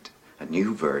 watch it. A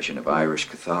new version of Irish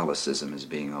Catholicism is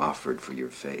being offered for your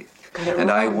faith.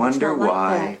 And I wonder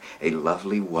why a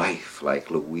lovely wife like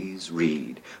Louise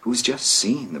Reed, who's just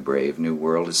seen the brave new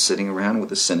world, is sitting around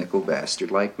with a cynical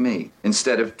bastard like me,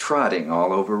 instead of trotting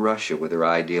all over Russia with her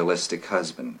idealistic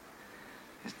husband.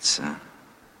 It's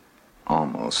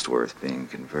almost worth being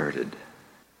converted.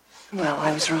 Well,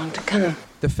 I was wrong to come.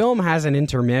 The film has an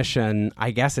intermission.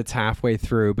 I guess it's halfway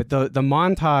through, but the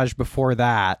montage before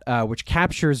that, which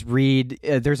captures Reed,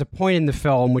 there's a point in the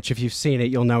film, which if you've seen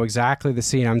it, you'll know exactly the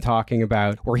scene I'm talking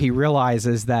about, where he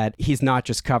realizes that he's not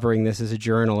just covering this as a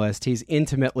journalist, he's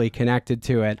intimately connected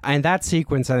to it. And that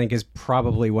sequence, I think, is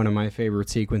probably one of my favorite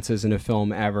sequences in a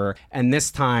film ever. And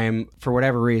this time, for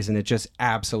whatever reason, it just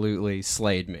absolutely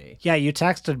slayed me. Yeah, you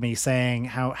texted me saying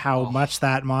how much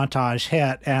that montage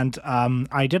hit, and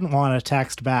I didn't want to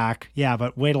text back. Yeah,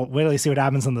 but wait till you see what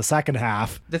happens in the second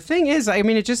half. The thing is, I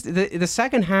mean, it just the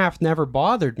second half never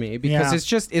bothered me because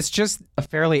it's just a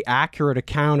fairly accurate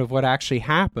account of what actually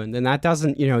happened, and that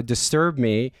doesn't disturb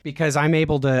me because I'm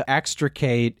able to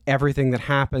extricate everything that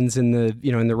happens in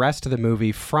the rest of the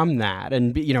movie from that,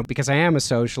 and because I am a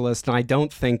socialist and I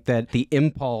don't think that the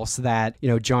impulse that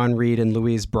John Reed and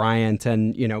Louise Bryant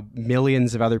and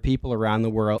millions of other people around the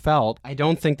world felt, I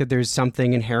don't think that there's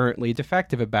something inherently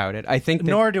defective about it. I think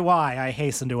nor do I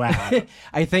hasten to add.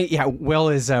 I think, Will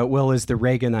is the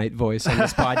Reaganite voice on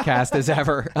this podcast as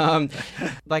ever.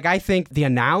 I think the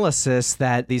analysis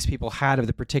that these people had of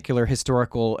the particular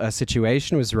historical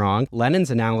situation was wrong.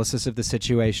 Lenin's analysis of the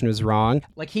situation was wrong.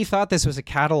 He thought this was a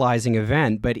catalyzing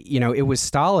event, but, it was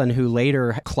Stalin who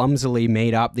later clumsily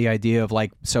made up the idea of,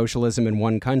 socialism in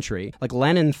one country.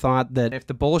 Lenin thought that if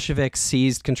the Bolsheviks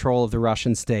seized control of the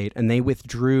Russian state and they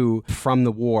withdrew from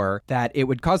the war, that it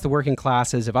would cause the working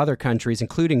classes of other countries,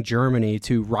 including Germany,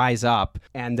 to rise up,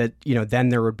 and that then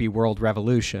there would be world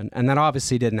revolution. And that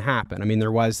obviously didn't happen. I mean,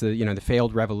 there was the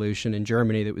failed revolution in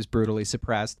Germany that was brutally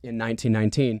suppressed in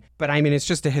 1919. But I mean, it's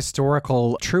just a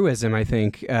historical truism, I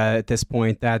think, at this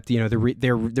point, that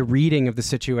the reading of the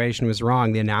situation was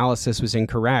wrong, the analysis was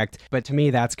incorrect. But to me,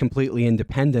 that's completely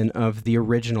independent of the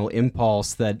original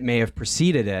impulse that may have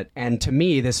preceded it. And to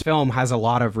me, this film has a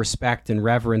lot of respect and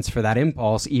reverence for that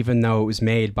impulse, even though it was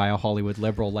made by a Hollywood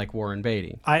liberal like Warren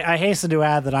Beatty. I hasten to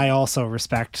add that I also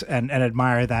respect and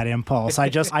admire that impulse.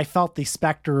 I felt the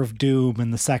specter of doom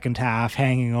in the second half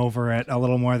hanging over it a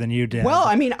little more than you did. Well,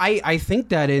 I mean, I think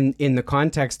that in the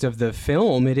context of the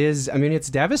film, it is, I mean, it's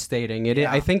devastating.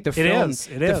 I think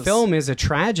the film is a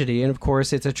tragedy, and of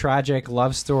course it's a tragic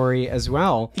love story as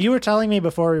well. You were telling me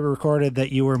before we recorded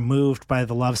that you were moved by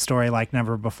the love story like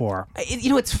never before.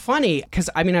 It's funny because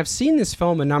I mean, I've seen this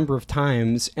film a number of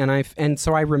times, and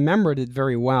so I remembered it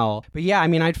very well. But yeah, I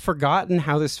mean, I'd forgotten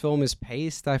how this film is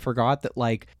paced. I forgot that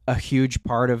a huge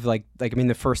part of I mean,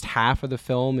 the first half of the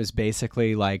film is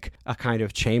basically a kind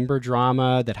of chamber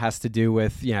drama that has to do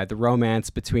with the romance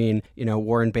between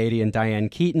Warren Beatty and Diane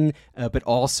Keaton, but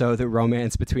also the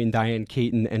romance between Diane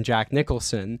Keaton and Jack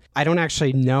Nicholson. I don't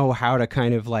actually know how to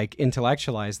kind of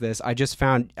intellectualize this. I just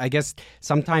found, I guess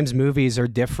sometimes movies are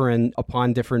different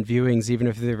upon different viewings, even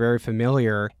if they're very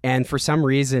familiar. And for some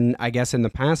reason, I guess in the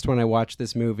past when I watched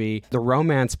this movie, the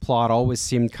romance plot always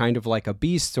seemed kind of like a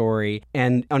B story.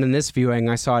 And in this viewing,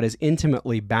 I saw it as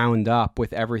intimately bound up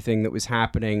with everything that was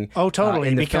happening. Oh,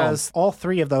 totally. Because film. All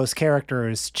three of those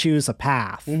characters choose a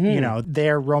path. Mm-hmm.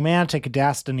 Their romantic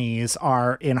destinies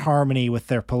are in harmony with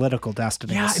their political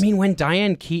destinies. Yeah, I mean, when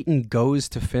Diane Keaton goes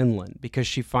to Finland because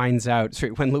she finds out,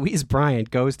 when Louise Bryant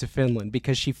goes to Finland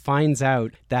because she finds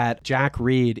out that Jack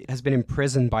Reed has been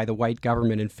imprisoned by the white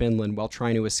government in Finland while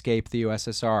trying to escape the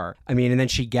USSR. I mean, and then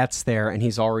she gets there and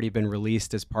he's already been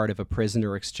released as part of a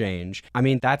prisoner exchange. I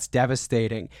mean, that's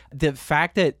devastating. The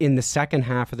fact that in the second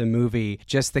half of the movie,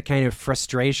 just the kind of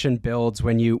frustration builds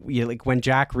when when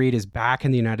Jack Reed is back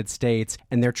in the United States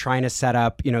and they're trying to set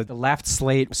up, the left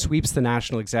slate sweeps the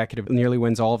national executive, nearly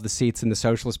wins all of the seats in the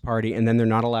Socialist Party, and then they're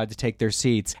not allowed to take their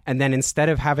seats. And then instead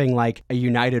of having a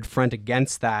united front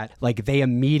against that, they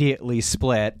immediately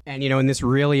split. And, in this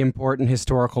really important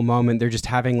historical moment, they're just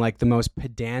having the most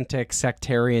pedantic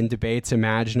sectarian debates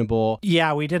imaginable.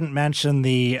 Yeah, we didn't mention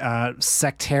the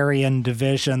sectarian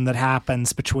division that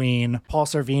happens between Paul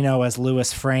Sorvino as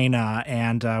Louis Freyna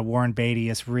and Warren Beatty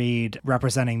as Reed,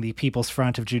 representing the People's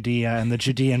Front of Judea and the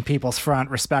Judean People's Front,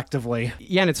 respectively.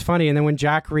 Yeah, and it's funny. And then when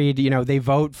Jack Reed, they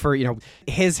vote for,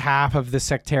 his half of the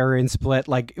sectarian split,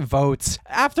 votes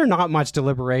after not much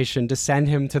deliberation to send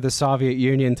him to the Soviet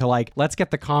Union to let's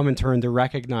get the Comintern to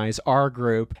recognize our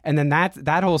group. And then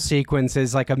that whole sequence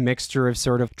is a mixture of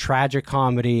sort of tragic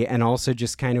comedy and also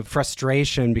just kind of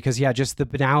frustration because, just the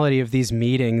banality of these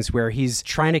meetings where he's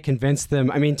trying to convince them.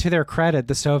 I mean, to their credit,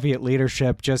 the Soviet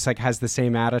leadership just has the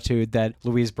same attitude that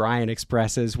Louise Bryant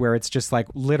expresses, where it's just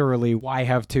literally, why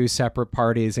have two separate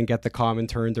parties and get the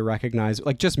Comintern to recognize,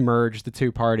 just merge the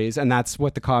two parties. And that's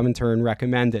what the Comintern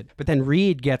recommended. But then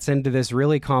Reed gets into this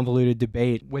really convoluted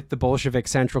debate with the Bolshevik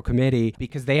Central Committee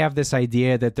because they have this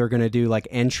idea that they're going to do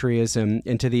entryism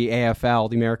into the AFL,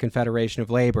 called the American Federation of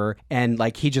Labor, and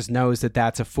like he just knows that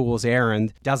that's a fool's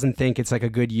errand, doesn't think it's like a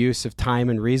good use of time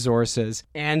and resources.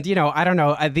 And I don't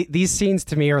know, these scenes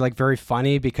to me are like very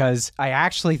funny because I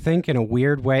actually think in a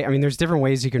weird way, I mean, there's different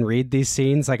ways you can read these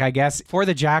scenes. Like, I guess for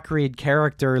the Jack Reed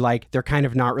character, like they're kind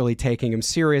of not really taking him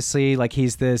seriously. Like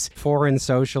he's this foreign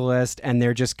socialist and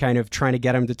they're just kind of trying to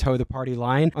get him to toe the party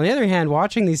line. On the other hand,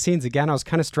 watching these scenes again, I was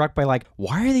kind of struck by like,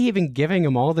 why are they even giving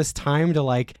him all this time to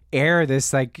like air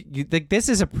this? Like this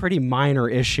is a pretty minor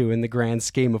issue in the grand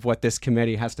scheme of what this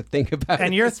committee has to think about.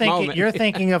 And you're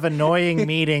thinking of annoying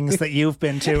meetings that you've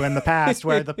been to in the past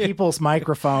where the people's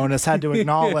microphone has had to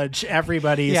acknowledge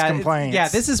everybody's complaints. Yeah,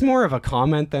 this is more of a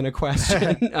comment than a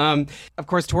question. Of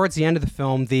course, towards the end of the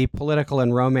film, the political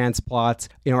and romance plots,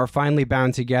 are finally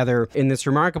bound together in this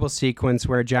remarkable sequence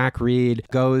where Jack Reed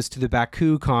goes to the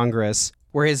Baku Congress,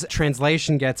 where his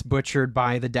translation gets butchered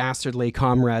by the dastardly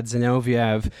comrade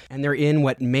Zinoviev, and they're in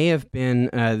what may have been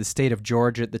the state of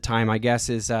Georgia at the time, I guess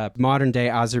is modern-day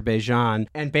Azerbaijan.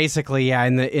 And basically,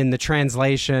 in the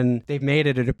translation, they've made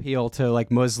it an appeal to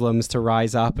like Muslims to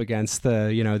rise up against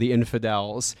the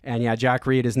infidels. And Jack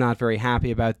Reed is not very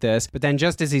happy about this. But then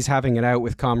just as he's having it out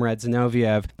with comrade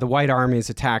Zinoviev, the White Armies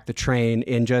attack the train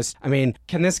in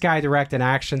can this guy direct an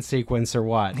action sequence or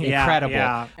what? Incredible.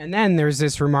 Yeah. And then there's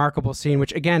this remarkable scene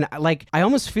which again, like I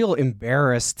almost feel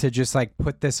embarrassed to just like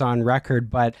put this on record,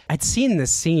 but I'd seen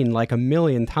this scene like a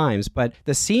million times. But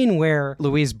the scene where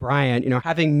Louise Bryant,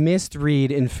 having missed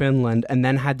Reed in Finland and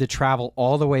then had to travel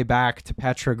all the way back to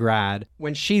Petrograd,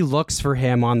 when she looks for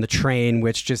him on the train,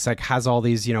 which just like has all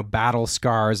these, battle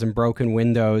scars and broken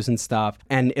windows and stuff,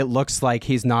 and it looks like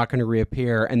he's not going to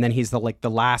reappear, and then he's the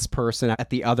last person at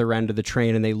the other end of the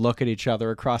train, and they look at each other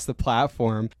across the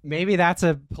platform. Maybe that's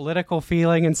a political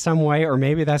feeling in some way, or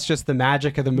maybe that's just the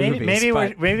magic of the movies.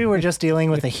 Maybe we're just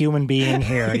dealing with a human being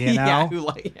here,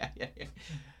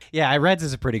 Yeah, Reds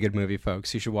is a pretty good movie,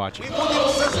 folks. You should watch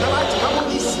it.